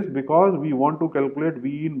substitute this? Because we want to calculate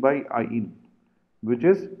V in by I in, which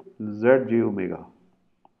is Zj omega.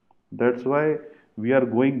 That's why we are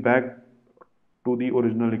going back to the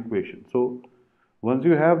original equation. So once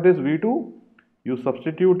you have this V2, you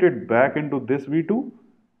substitute it back into this V2,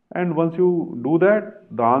 and once you do that,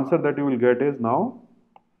 the answer that you will get is now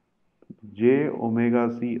j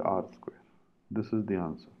omega c R square. This is the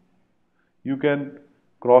answer. You can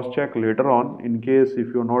cross check later on in case if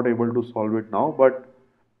you are not able to solve it now, but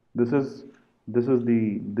this is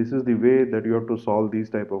the way that you have to solve these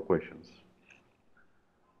type of questions.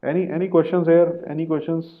 Any questions here? Any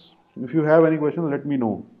questions? If you have any question, let me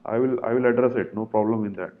know. I will address it. No problem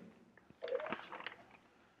in that.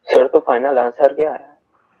 Sir, तो final answer क्या है?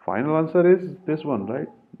 Final answer is this one, right?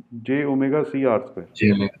 J omega c R square.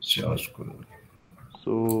 J omega c R square.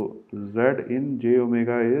 So Z in j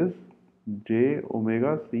omega is j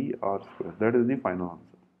omega c R square. That is the final answer.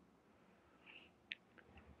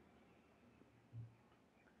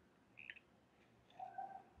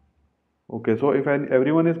 Okay, so if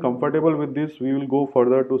everyone is comfortable with this, we will go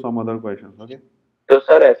further to some other questions. Okay. तो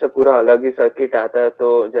sir ऐसे पूरा अलग ही circuit आता है,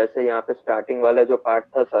 तो जैसे यहाँ पे स्टार्टिंग वाला जो पार्ट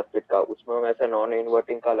था सर्किट का, उसमें हम ऐसे नॉन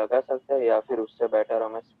इन्वर्टिंग का लगा सकते हैं या फिर उससे बेटर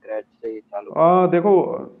हमें स्क्रैच से ही चालू? देखो,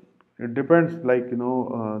 it depends. Like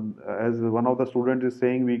as one of the students is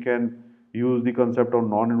saying, we can use the concept of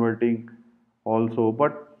non-inverting also,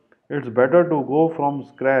 but it's better to go from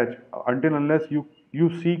scratch until unless you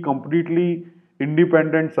see completely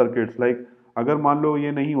independent circuits. Like अगर मान लो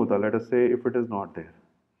ये नहीं होता, let us say if it is not there,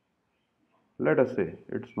 let us say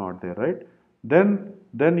it's not there, right?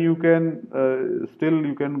 Then you can still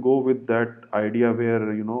you can go with that idea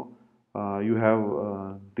where you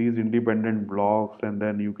have these independent blocks, and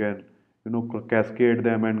then you can cascade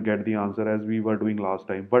them and get the answer as we were doing last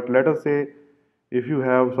time. But let us say if you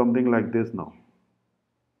have something like this now,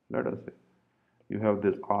 let us say you have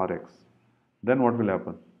this Rx, then what will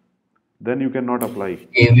happen? Then you cannot apply.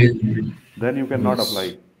 Then you cannot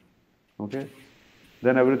apply. Okay?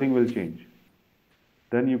 Then everything will change.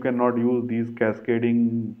 Then you cannot use these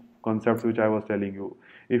cascading concepts which I was telling you.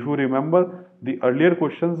 If you remember the earlier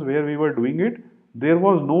questions where we were doing it, there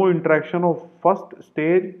was no interaction of first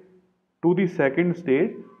stage to the second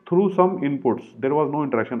stage through some inputs. There was no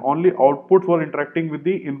interaction. Only outputs were interacting with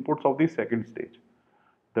the inputs of the second stage.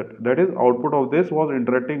 That is, output of this was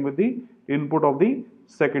interacting with the input of the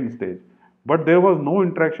second stage, but there was no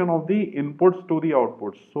interaction of the inputs to the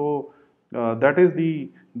outputs. So that is the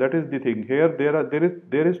thing here.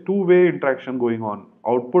 There is two-way interaction going on.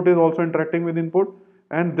 Output is also interacting with input,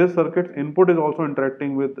 and this circuit's input is also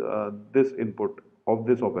interacting with this input of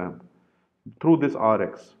this op amp through this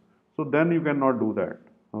Rx. So then you cannot do that.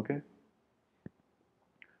 Okay.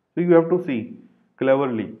 So you have to see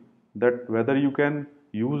cleverly that whether you can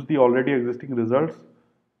use the already existing results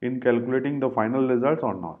in calculating the final results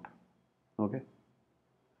or not. Okay.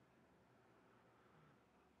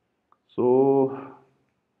 So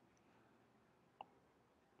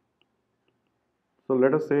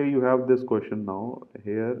let us say you have this question now.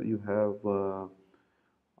 Here you have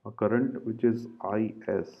a current which is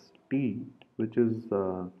IST, which is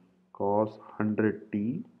cos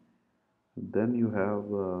 100t. Then you have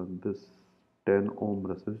this 10 ohm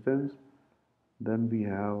resistance. Then we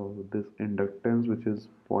have this inductance which is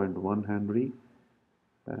 0.1 Henry,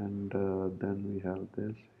 and then we have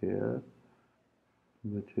this here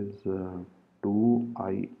which is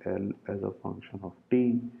 2IL as a function of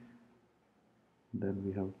t. Then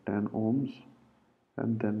we have 10 ohms,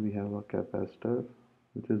 and then we have a capacitor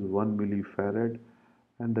which is 1 millifarad,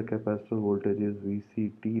 and the capacitor voltage is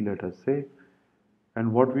VCT, let us say.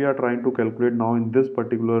 And what we are trying to calculate now in this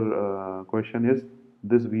particular question is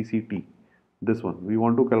this VCT, this one. We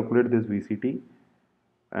want to calculate this VCT,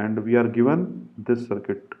 and we are given this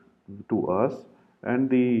circuit to us, and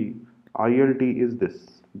the ILT is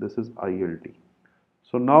this. This is ILT.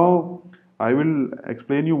 So now I will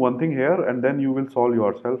explain you one thing here, and then you will solve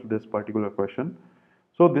yourself this particular question.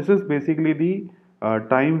 So this is basically the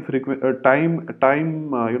time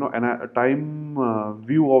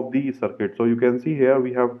view of the circuit. So you can see here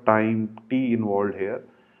we have time t involved here,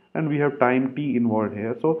 and we have time t involved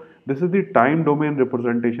here. So this is the time domain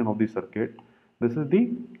representation of the circuit. This is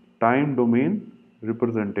the time domain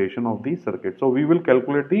representation of the circuit. So we will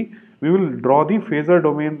draw the phasor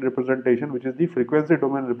domain representation, which is the frequency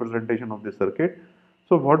domain representation of the circuit.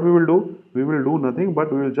 So what we will do nothing,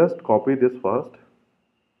 but we will just copy this first.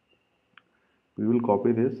 We will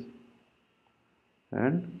copy this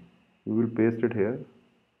and we will paste it here.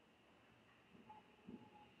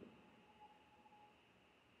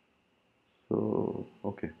 So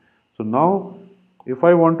okay, so now if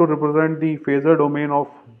I want to represent the phasor domain of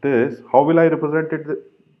this, how will I represent it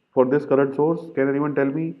for this current source? Can anyone tell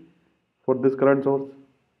me for this current source?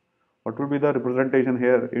 What will be the representation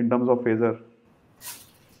here in terms of phasor?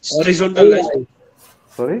 Horizontal line.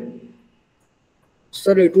 Sorry?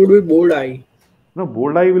 Sir, it would be bold I. No,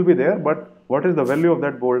 bold I will be there, but what is the value of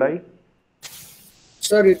that bold I?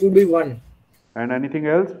 Sir, it would be 1. And anything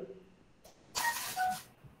else?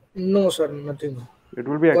 No, sir, nothing. It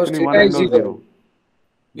will be actually 1 angle 0.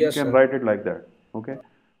 Yes, you can sir. write it like that. Okay.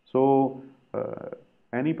 So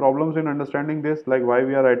any problems in understanding this, like why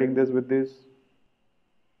we are writing this with this?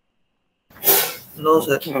 No,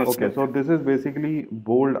 sir. Okay, so this is basically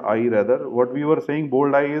bold I rather. What we were saying,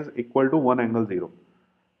 bold I is equal to 1 angle 0.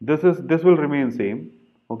 This will remain same.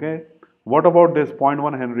 Okay. What about this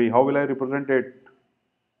 0.1 Henry? How will I represent it?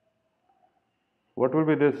 What will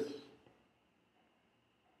be this?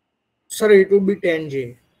 Sir, it would be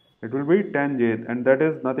 10J. It will be 10J, and that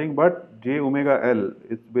is nothing but J omega L.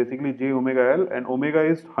 It's basically J omega L, and omega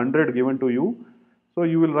is 100 given to you. So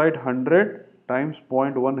you will write 100 times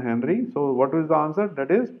 0.1 Henry. So what is the answer?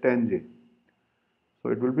 That is 10J. So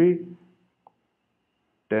it will be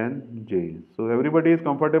 10J. So everybody is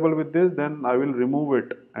comfortable with this, then I will remove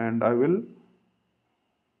it and I will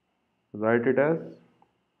write it as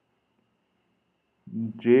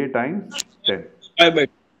J times 10.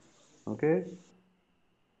 Okay.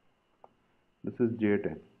 This is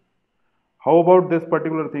J10. How about this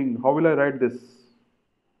particular thing? How will I write this?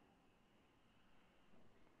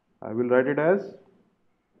 I will write it as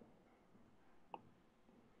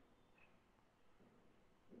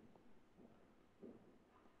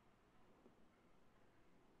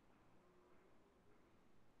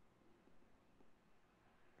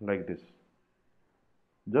like this,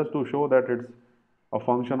 just to show that it's a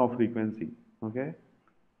function of frequency. Okay,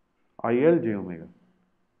 IL J omega.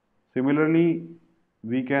 Similarly,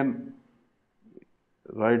 we can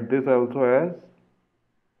write this also as,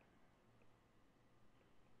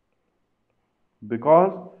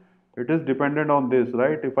 because it is dependent on this,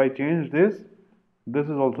 right? If I change this, this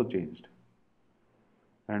is also changed,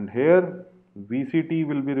 and here VCT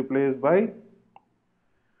will be replaced by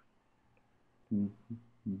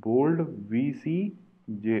bold VC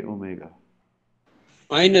J omega.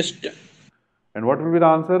 Minus 10. And what will be the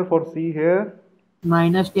answer for C here?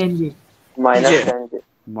 Minus 10J. Minus 10J.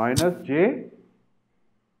 minus j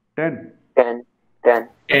 10. 10.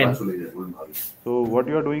 So what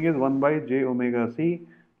you are doing is 1 by j omega c.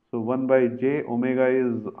 So 1 by j omega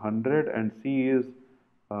is 100 and c is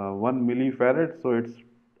 1 millifarad. So it's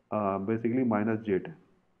basically minus j10.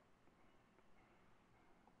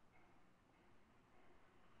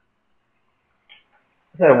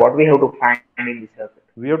 Sir, what we have to find in this circuit?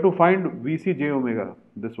 We have to find Vc j omega,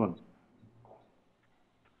 this one.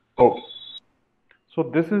 Okay. So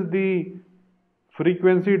this is the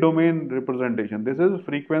frequency domain representation. This is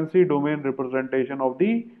frequency domain representation of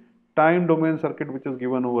the time domain circuit which is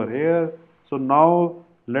given over here. So now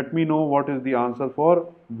let me know what is the answer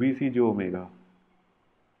for Vc j omega.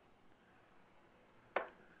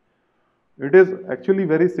 It is actually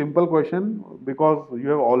very simple question because you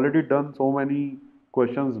have already done so many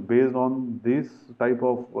questions based on this type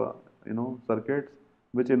of circuits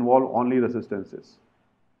which involve only resistances.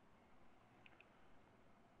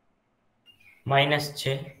 Minus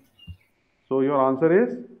j. So your answer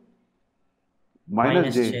is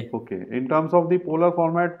minus j. Okay. In terms of the polar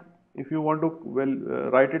format, if you want to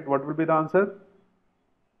write it, what will be the answer?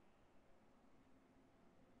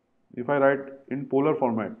 If I write in polar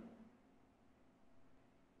format.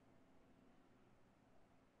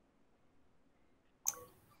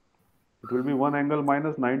 It will be 1 angle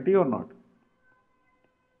minus 90 or not?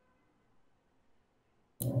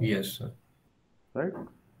 Yes, sir. Right?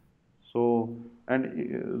 So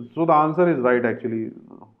the answer is right actually.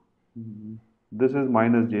 This is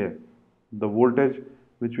minus j. The voltage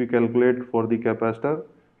which we calculate for the capacitor,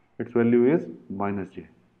 its value is minus j.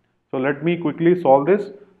 So let me quickly solve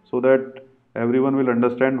this so that everyone will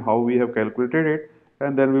understand how we have calculated it,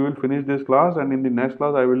 and then we will finish this class, and in the next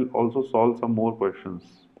class I will also solve some more questions.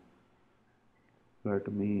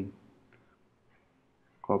 Let me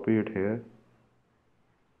copy it here.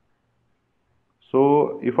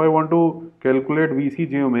 So if I want to calculate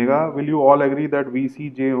Vc j omega, will you all agree that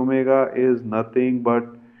Vc j omega is nothing but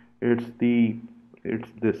it's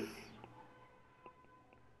this.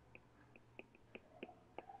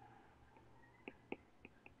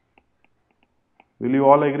 Will you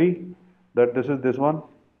all agree that this is this one?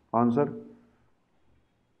 Answer.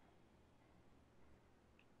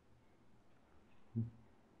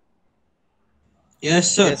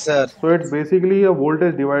 Yes, sir. Yes, sir. So it's basically a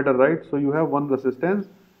voltage divider, right? So you have one resistance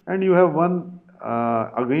and you have one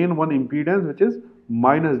again one impedance which is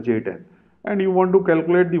minus j10, and you want to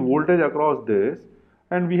calculate the voltage across this.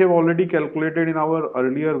 And we have already calculated in our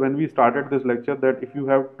earlier when we started this lecture that if you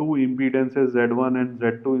have two impedances Z1 and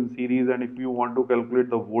Z2 in series, and if you want to calculate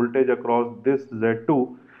the voltage across this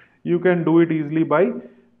Z2, you can do it easily by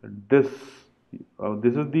this.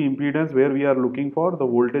 This is the impedance where we are looking for the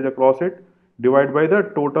voltage across it, divided by the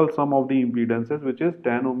total sum of the impedances, which is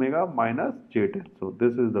tan omega minus j10. So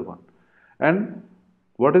this is the one. And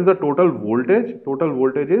what is the total voltage? Total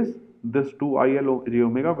voltage is this 2IL j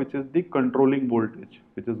omega, which is the controlling voltage,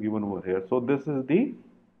 which is given over here. So this is the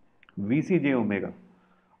Vc j omega.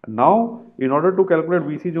 Now, in order to calculate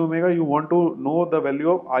Vc j omega, you want to know the value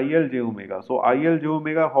of IL j omega. So IL j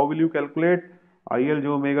omega, how will you calculate? IL j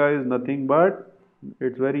omega is nothing but,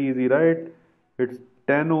 it's very easy, right? It's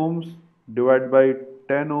 10 ohms divided by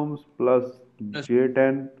 10 ohms plus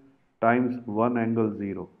j10 times 1 angle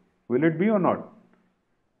 0. Will it be or not?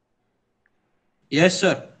 Yes,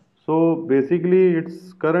 sir. So basically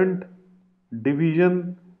it's current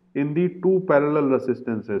division in the two parallel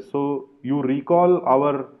resistances. So you recall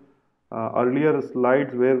our earlier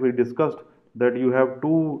slides where we discussed that you have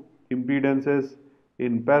two impedances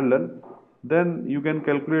in parallel, then you can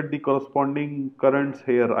calculate the corresponding currents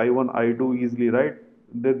here, I1, I2 easily, right?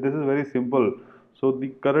 This is very simple. So the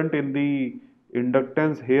current in the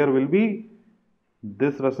inductance here will be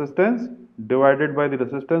this resistance divided by the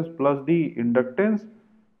resistance plus the inductance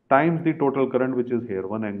times the total current, which is here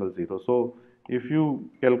 1 angle 0. So if you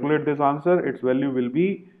calculate this answer, its value will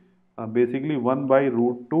be basically 1 by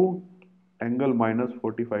root 2 angle minus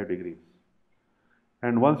 45 degrees.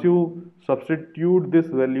 And once you substitute this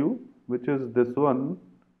value, which is this one,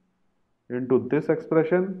 into this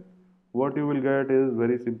expression, what you will get is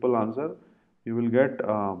very simple answer. You will get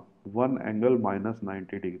 1 angle minus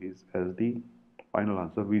 90 degrees as the final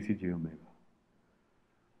answer, Vc j omega.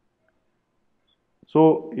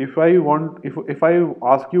 So if I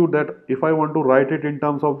ask you that if I want to write it in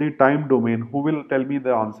terms of the time domain, who will tell me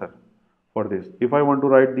the answer for this? If I want to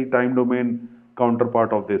write the time domain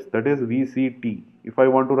counterpart of this, that is Vct. If I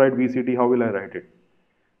want to write Vct, how will I write it?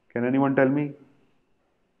 Can anyone tell me?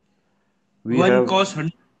 We have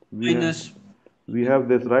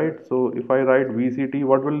this, right? So if I write Vct,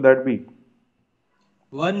 what will that be?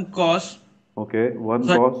 1 cos Okay, 1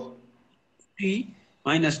 So cos 3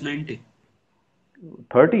 minus 90.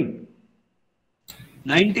 30.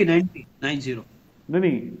 90, 90, 90. No,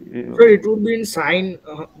 no, So it would be in sine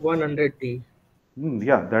 100t.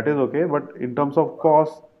 yeah, that is okay. But in terms of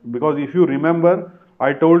cos, because if you remember,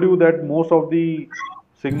 I told you that most of the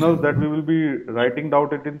signals that we will be writing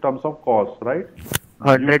down it in terms of cos, right?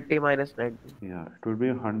 100t minus 90. Yeah, it will be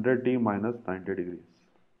 100t minus 90 degrees.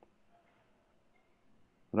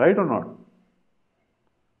 Right or not?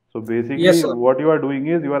 So basically, Yes, sir. what you are doing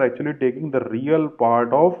is you are actually taking the real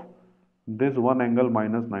part of this one angle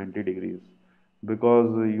minus 90 degrees, because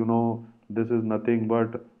you know this is nothing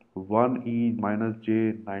but 1e minus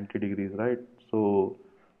j 90 degrees, right? So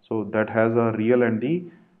that has a real and the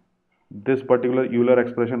this particular Euler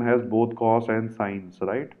expression has both cos and sines,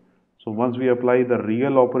 right? So once we apply the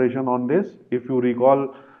real operation on this, if you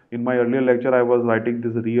recall in my earlier lecture, I was writing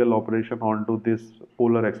this real operation onto this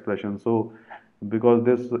polar expression. So because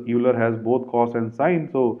this Euler has both cos and sine,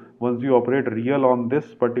 so once you operate real on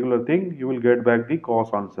this particular thing, you will get back the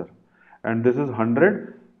cos answer. And this is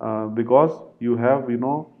 100 because you have, you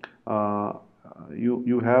know,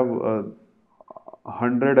 you have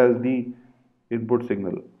 100 as the input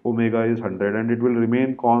signal. Omega is 100 and it will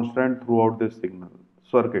remain constant throughout this signal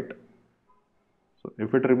circuit. So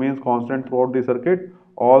if it remains constant throughout the circuit,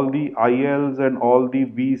 all the ILs and all the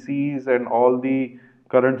VCs and all the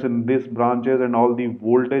currents in these branches and all the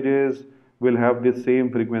voltages will have the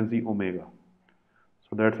same frequency omega.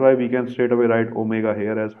 So that's why we can straight away write omega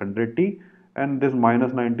here as 100t, and this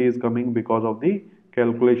minus 90 is coming because of the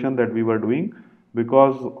calculation that we were doing,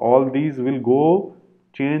 because all these will go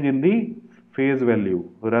change in the phase value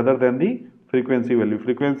rather than the frequency value.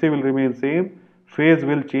 Frequency will remain same, phase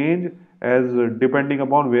will change as depending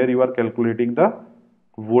upon where you are calculating the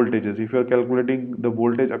voltages. If you are calculating the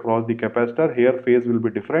voltage across the capacitor, here phase will be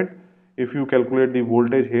different. If you calculate the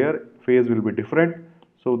voltage here, phase will be different.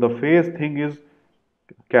 So the phase thing is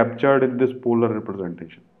captured in this polar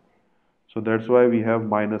representation. So that's why we have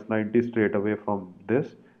minus 90 straight away from this.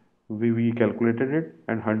 We calculated it,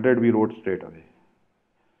 and 100 we wrote straight away.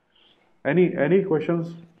 Any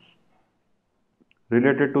questions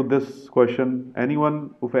related to this question?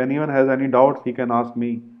 Anyone, if anyone has any doubts, he can ask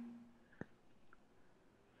me.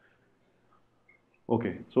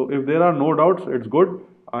 Okay, so if there are no doubts, it's good.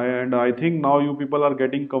 And I think now you people are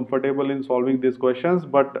getting comfortable in solving these questions,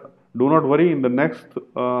 but do not worry, in the next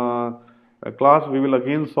class we will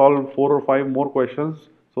again solve 4 or 5 more questions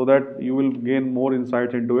so that you will gain more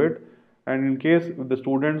insights into it. And in case the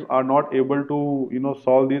students are not able to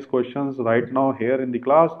solve these questions right now here in the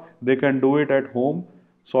class, they can do it at home,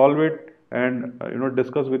 solve it, and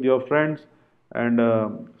discuss with your friends and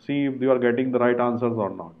see if you are getting the right answers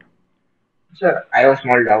or not. Sir, I have a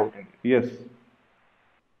small doubt. Yes.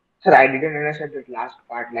 Sir, I didn't understand that last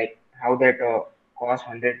part, like how that cos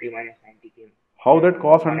 100t minus 90 came. How that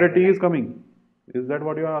cos 100t is coming? Is that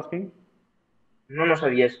what you are asking? No,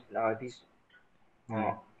 sir. Yes, this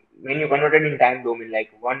when you convert it in time domain,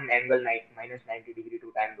 like one angle minus 90 degree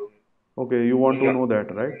to time domain. Okay, you want to know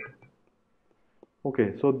that, right?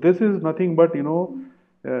 Okay, so this is nothing but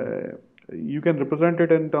you can represent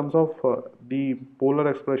it in terms of the polar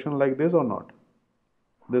expression like this or not.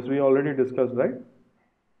 This we already discussed, right?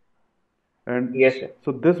 And yes, sir.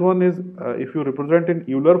 So this one is if you represent in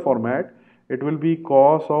Euler format, it will be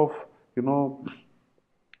cos of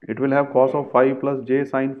it will have cos of phi plus j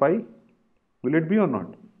sine phi. Will it be or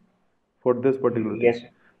not for this particular thing? Yes, sir.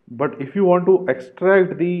 But if you want to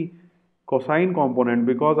extract the cosine component,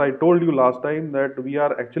 because I told you last time that we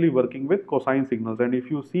are actually working with cosine signals, and if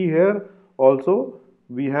you see here also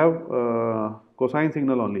we have cosine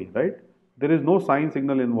signal only, right? There is no sine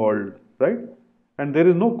signal involved, right? And there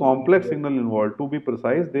is no complex signal involved. To be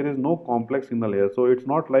precise, there is no complex signal here. So it's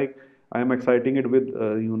not like I am exciting it with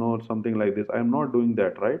something like this. I am not doing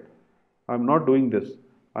that, right? I am not doing this.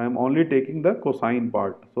 I am only taking the cosine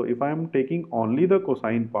part. So if I am taking only the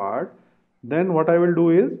cosine part, then what I will do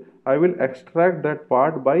is I will extract that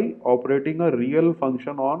part by operating a real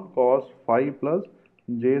function on cos phi plus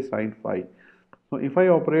j sine phi. So if I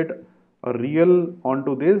operate a real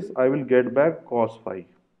onto this, I will get back cos phi.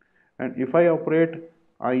 And if I operate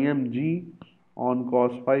img on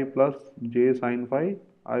cos phi plus j sine phi,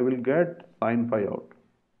 I will get sine phi out.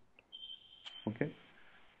 Okay.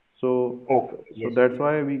 So, yes. So that's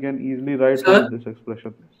why we can easily write Sir? this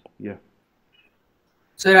expression. Yeah.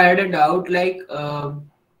 Sir, I had a doubt, like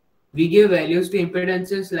we give values to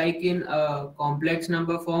impedances like in complex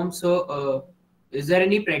number form. So is there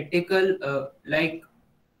any practical, like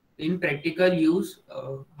in practical use,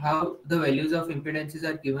 how the values of impedances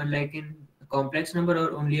are given like in complex number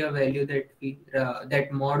or only a value that we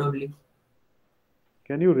that mod only?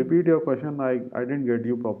 Can you repeat your question? I didn't get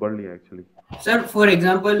you properly actually. Sir, for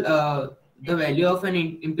example, the value of an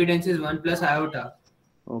impedance is 1 plus iota.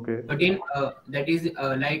 Okay. But in that is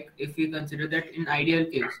like if we consider that in ideal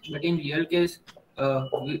case, but in real case,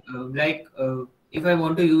 if I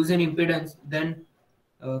want to use an impedance, then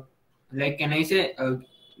like can I say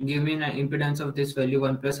give me an impedance of this value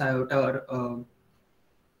 1 plus iota or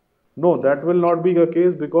No, that will not be the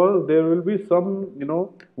case because there will be some,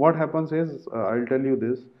 what happens is, I'll tell you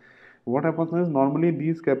this. What happens is normally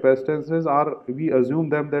these capacitances are, we assume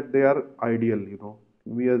them that they are ideal,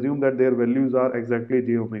 We assume that their values are exactly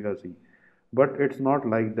j omega c. But it's not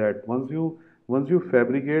like that. Once you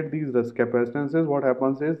fabricate these capacitances, what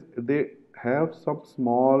happens is they have some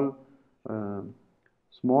small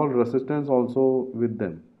resistance also with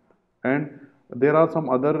them. And there are some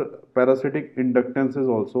other parasitic inductances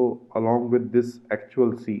also along with this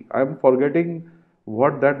actual C. I am forgetting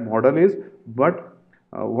what that model is, but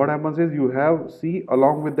what happens is you have C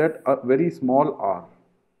along with that a very small r,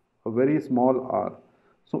 a very small r.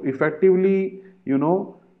 So effectively,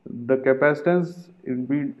 the capacitance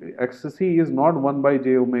in XC is not 1 by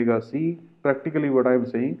j omega C, practically what I am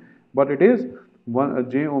saying, but it is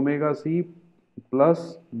j omega C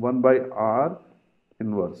plus 1 by r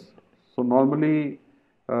inverse. So normally,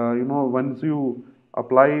 once you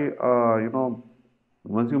apply,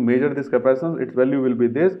 once you measure this capacitance, its value will be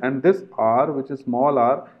this, and this R, which is small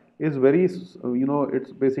r, is very,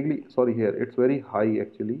 it's basically, sorry here, it's very high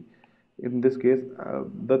actually. In this case,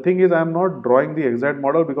 the thing is, I am not drawing the exact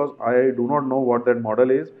model because I do not know what that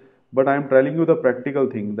model is, but I am telling you the practical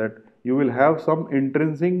thing that you will have some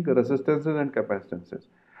intrinsic resistances and capacitances.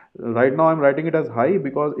 Right now I am writing it as high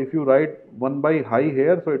because if you write 1 by high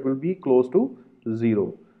here, so it will be close to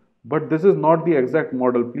 0. But this is not the exact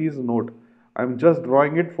model, please note. I am just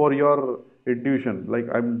drawing it for your intuition, like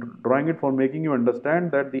I am drawing it for making you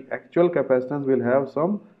understand that the actual capacitance will have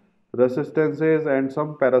some resistances and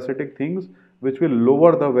some parasitic things which will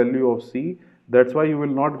lower the value of C. That's why you will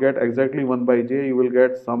not get exactly 1 by j, you will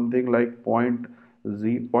get something like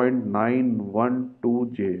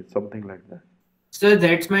 0.912 j, something like that. Sir,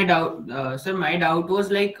 that's my doubt. Sir, my doubt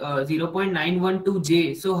was like 0.912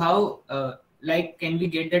 j. So how can we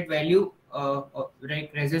get that value,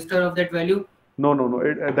 like resistor of that value? No.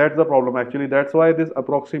 That's the problem actually. That's why this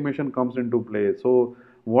approximation comes into play. So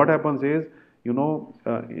what happens is,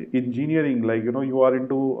 engineering, like you are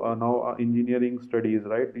into now engineering studies,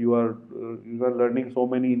 right? You are learning so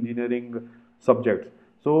many engineering subjects.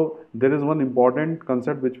 So there is one important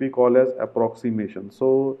concept which we call as approximation.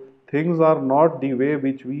 So things are not the way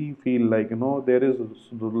which we feel like, there is a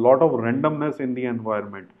lot of randomness in the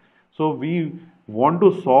environment. So we want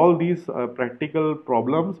to solve these practical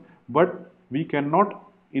problems, but we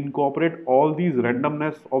cannot incorporate all these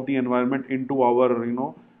randomness of the environment into our,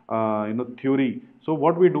 theory. So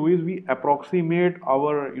what we do is we approximate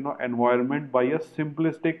our, environment by a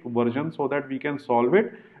simplistic version so that we can solve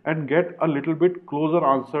it and get a little bit closer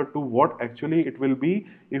answer to what actually it will be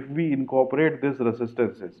if we incorporate these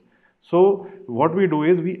resistances. So what we do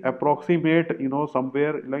is we approximate,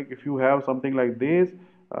 somewhere like if you have something like this,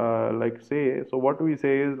 like say, so what we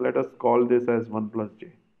say is let us call this as 1 plus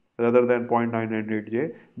j rather than 0.998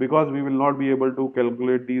 j, because we will not be able to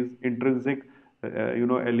calculate these intrinsic,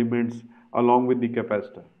 elements along with the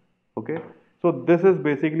capacitor. Okay. So this is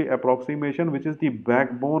basically approximation, which is the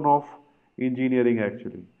backbone of engineering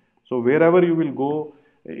actually. So wherever you will go,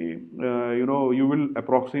 you will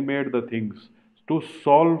approximate the things to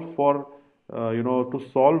solve for,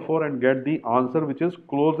 and get the answer which is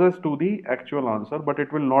closest to the actual answer, but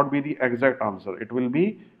it will not be the exact answer. It will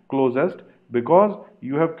be closest because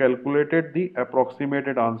you have calculated the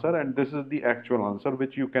approximated answer, and this is the actual answer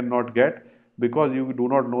which you cannot get because you do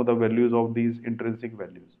not know the values of these intrinsic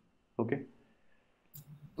values. Okay.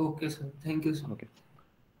 Okay, sir. Thank you, sir. Okay.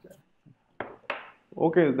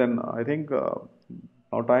 Okay, then I think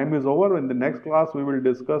now time is over. In the next class, we will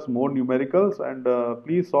discuss more numericals, and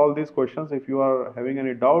please solve these questions. If you are having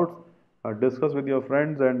any doubts, discuss with your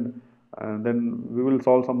friends, and then we will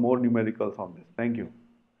solve some more numericals on this. Thank you.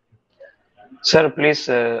 Sir, please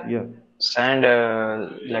send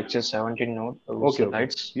lecture 17 note. Okay.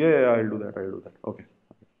 Slides. Yeah, I'll do that. Okay.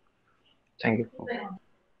 Thank you. Okay.